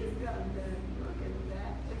 He's got that. Look at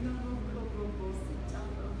that.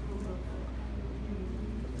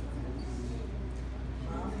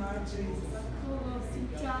 Jesus.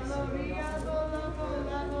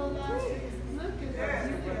 Look at that.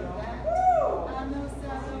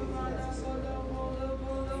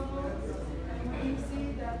 And when you see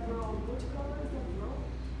that robe, which color is that robe?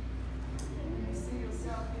 When you see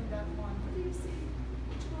yourself in that one, what do you see?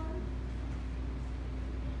 Which one?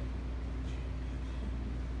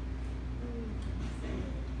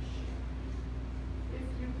 If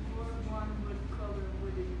you were one, what color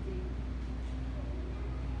would it be?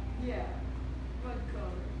 Yeah. What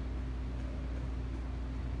color?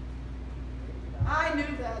 I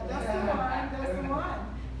knew that. That's the one. That's the one.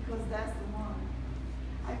 Because that's the one.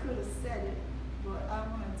 I could have said it, but I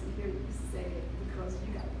wanted to hear you say it because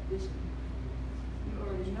you got a vision. You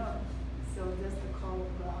already know. So that's the call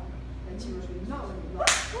of God that you already know.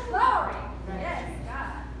 Glory. Right. Yes,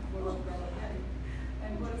 God.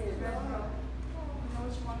 And what is the red robe? You know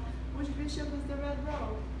which one? Which bishop is the red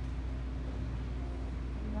robe?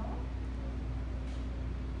 You know?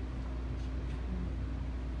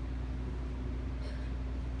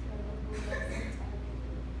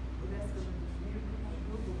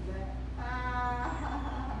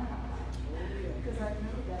 Because I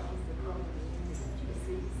knew that was the color. You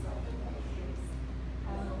see yourself in that place. I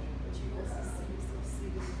know, but you also see yourself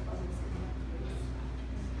seated with others in that place.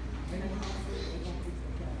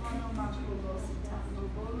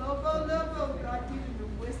 God give you the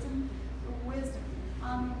wisdom,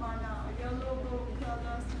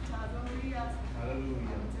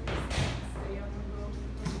 Hallelujah. Stay on the road.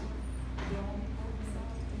 Don't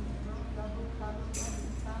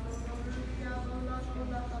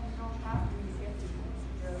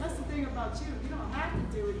That's the thing about you. You don't have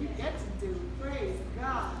to do it. You get to do it. Praise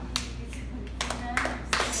God. Amen.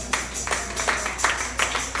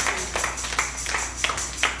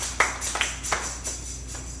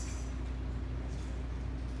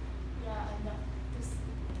 Yeah, and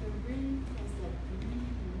the ring is that green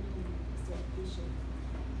ring. It's that bishop.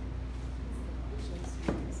 It's the bishop's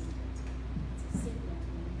ring, isn't it? It's a signet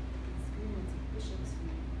ring. It's green. It's a bishop's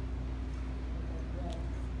ring. Red.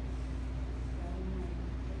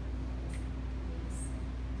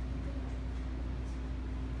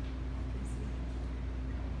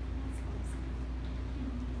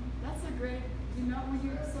 That's a great, you know, when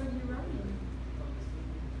you're so you're running.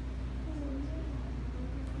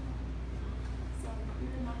 So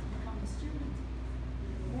you're not to become a student.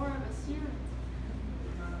 More of a student.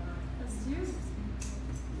 A student.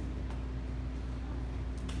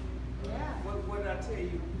 Yeah. What did I tell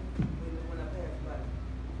you when I passed by?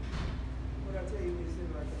 What did I tell you when you sit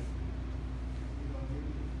right there?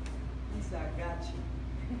 He said, I got you.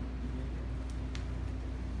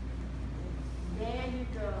 There you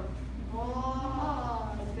go.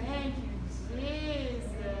 Oh, thank you,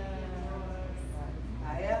 Jesus. I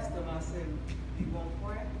asked him, I said, you gonna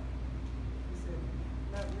pray? He said,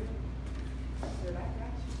 not really. I said, I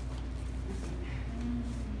got you.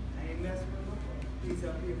 I ain't messing with him. He's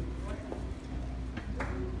up here for prayer.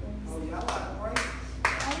 Oh, y'all want to pray? I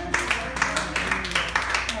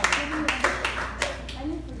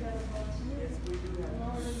didn't forget about you. Yes, we do have.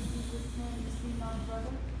 Lord, in Jesus' name, you see my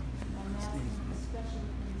brother. I'm asking for special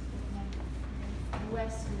things for him.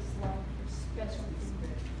 Bless his life for special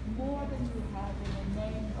things. More than you have in the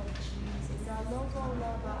name of Jesus. Our logo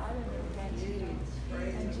lover, I don't forget you.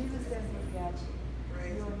 And Jesus doesn't forget you.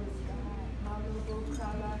 You're his God. My logo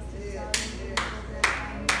color,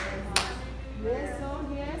 yes, oh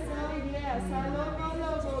yes, oh yes. Our logo,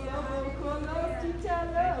 color,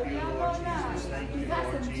 titalo, yamona. You got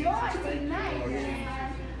some joy tonight,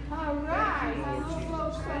 man. All right. Our logo,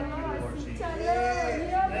 color, titalo,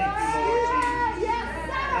 yamona. Yes,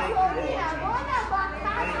 sir.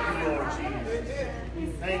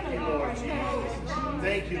 Thank you, Lord Jesus.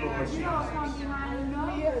 Thank you, Lord You don't come behind no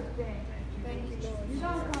good thing. Thank you, Lord. You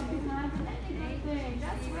don't come behind any good thing.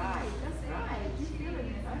 That's right. That's right. You feeling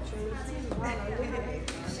it. I tell you too. Hallelujah.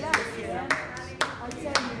 Yes, man. I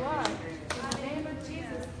tell you what. In the name of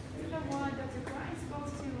Jesus, you're the one that the Christ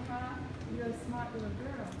goes to, huh? You're a smart little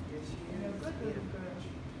girl. You're a good little girl.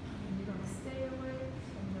 And you're going to stay away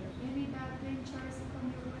from any bad thing tries to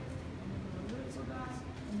come your way. And you're going to look to God.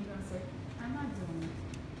 And you're going to say, I'm not doing it.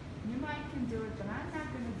 You might can do it, but I'm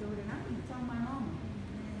not going to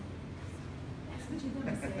what you're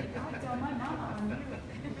gonna say. God tell my mama on you.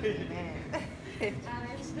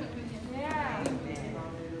 Yeah.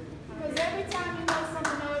 Because every time you know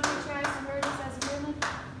someone already tries to hurt us as women,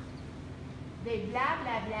 they blah,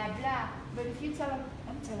 blah, blah, blah. But if you tell them,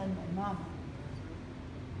 I'm telling my mama,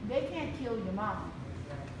 they can't kill your mama.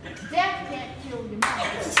 Death can't kill your mama.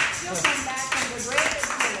 She'll come back from the grave and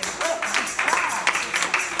kill her.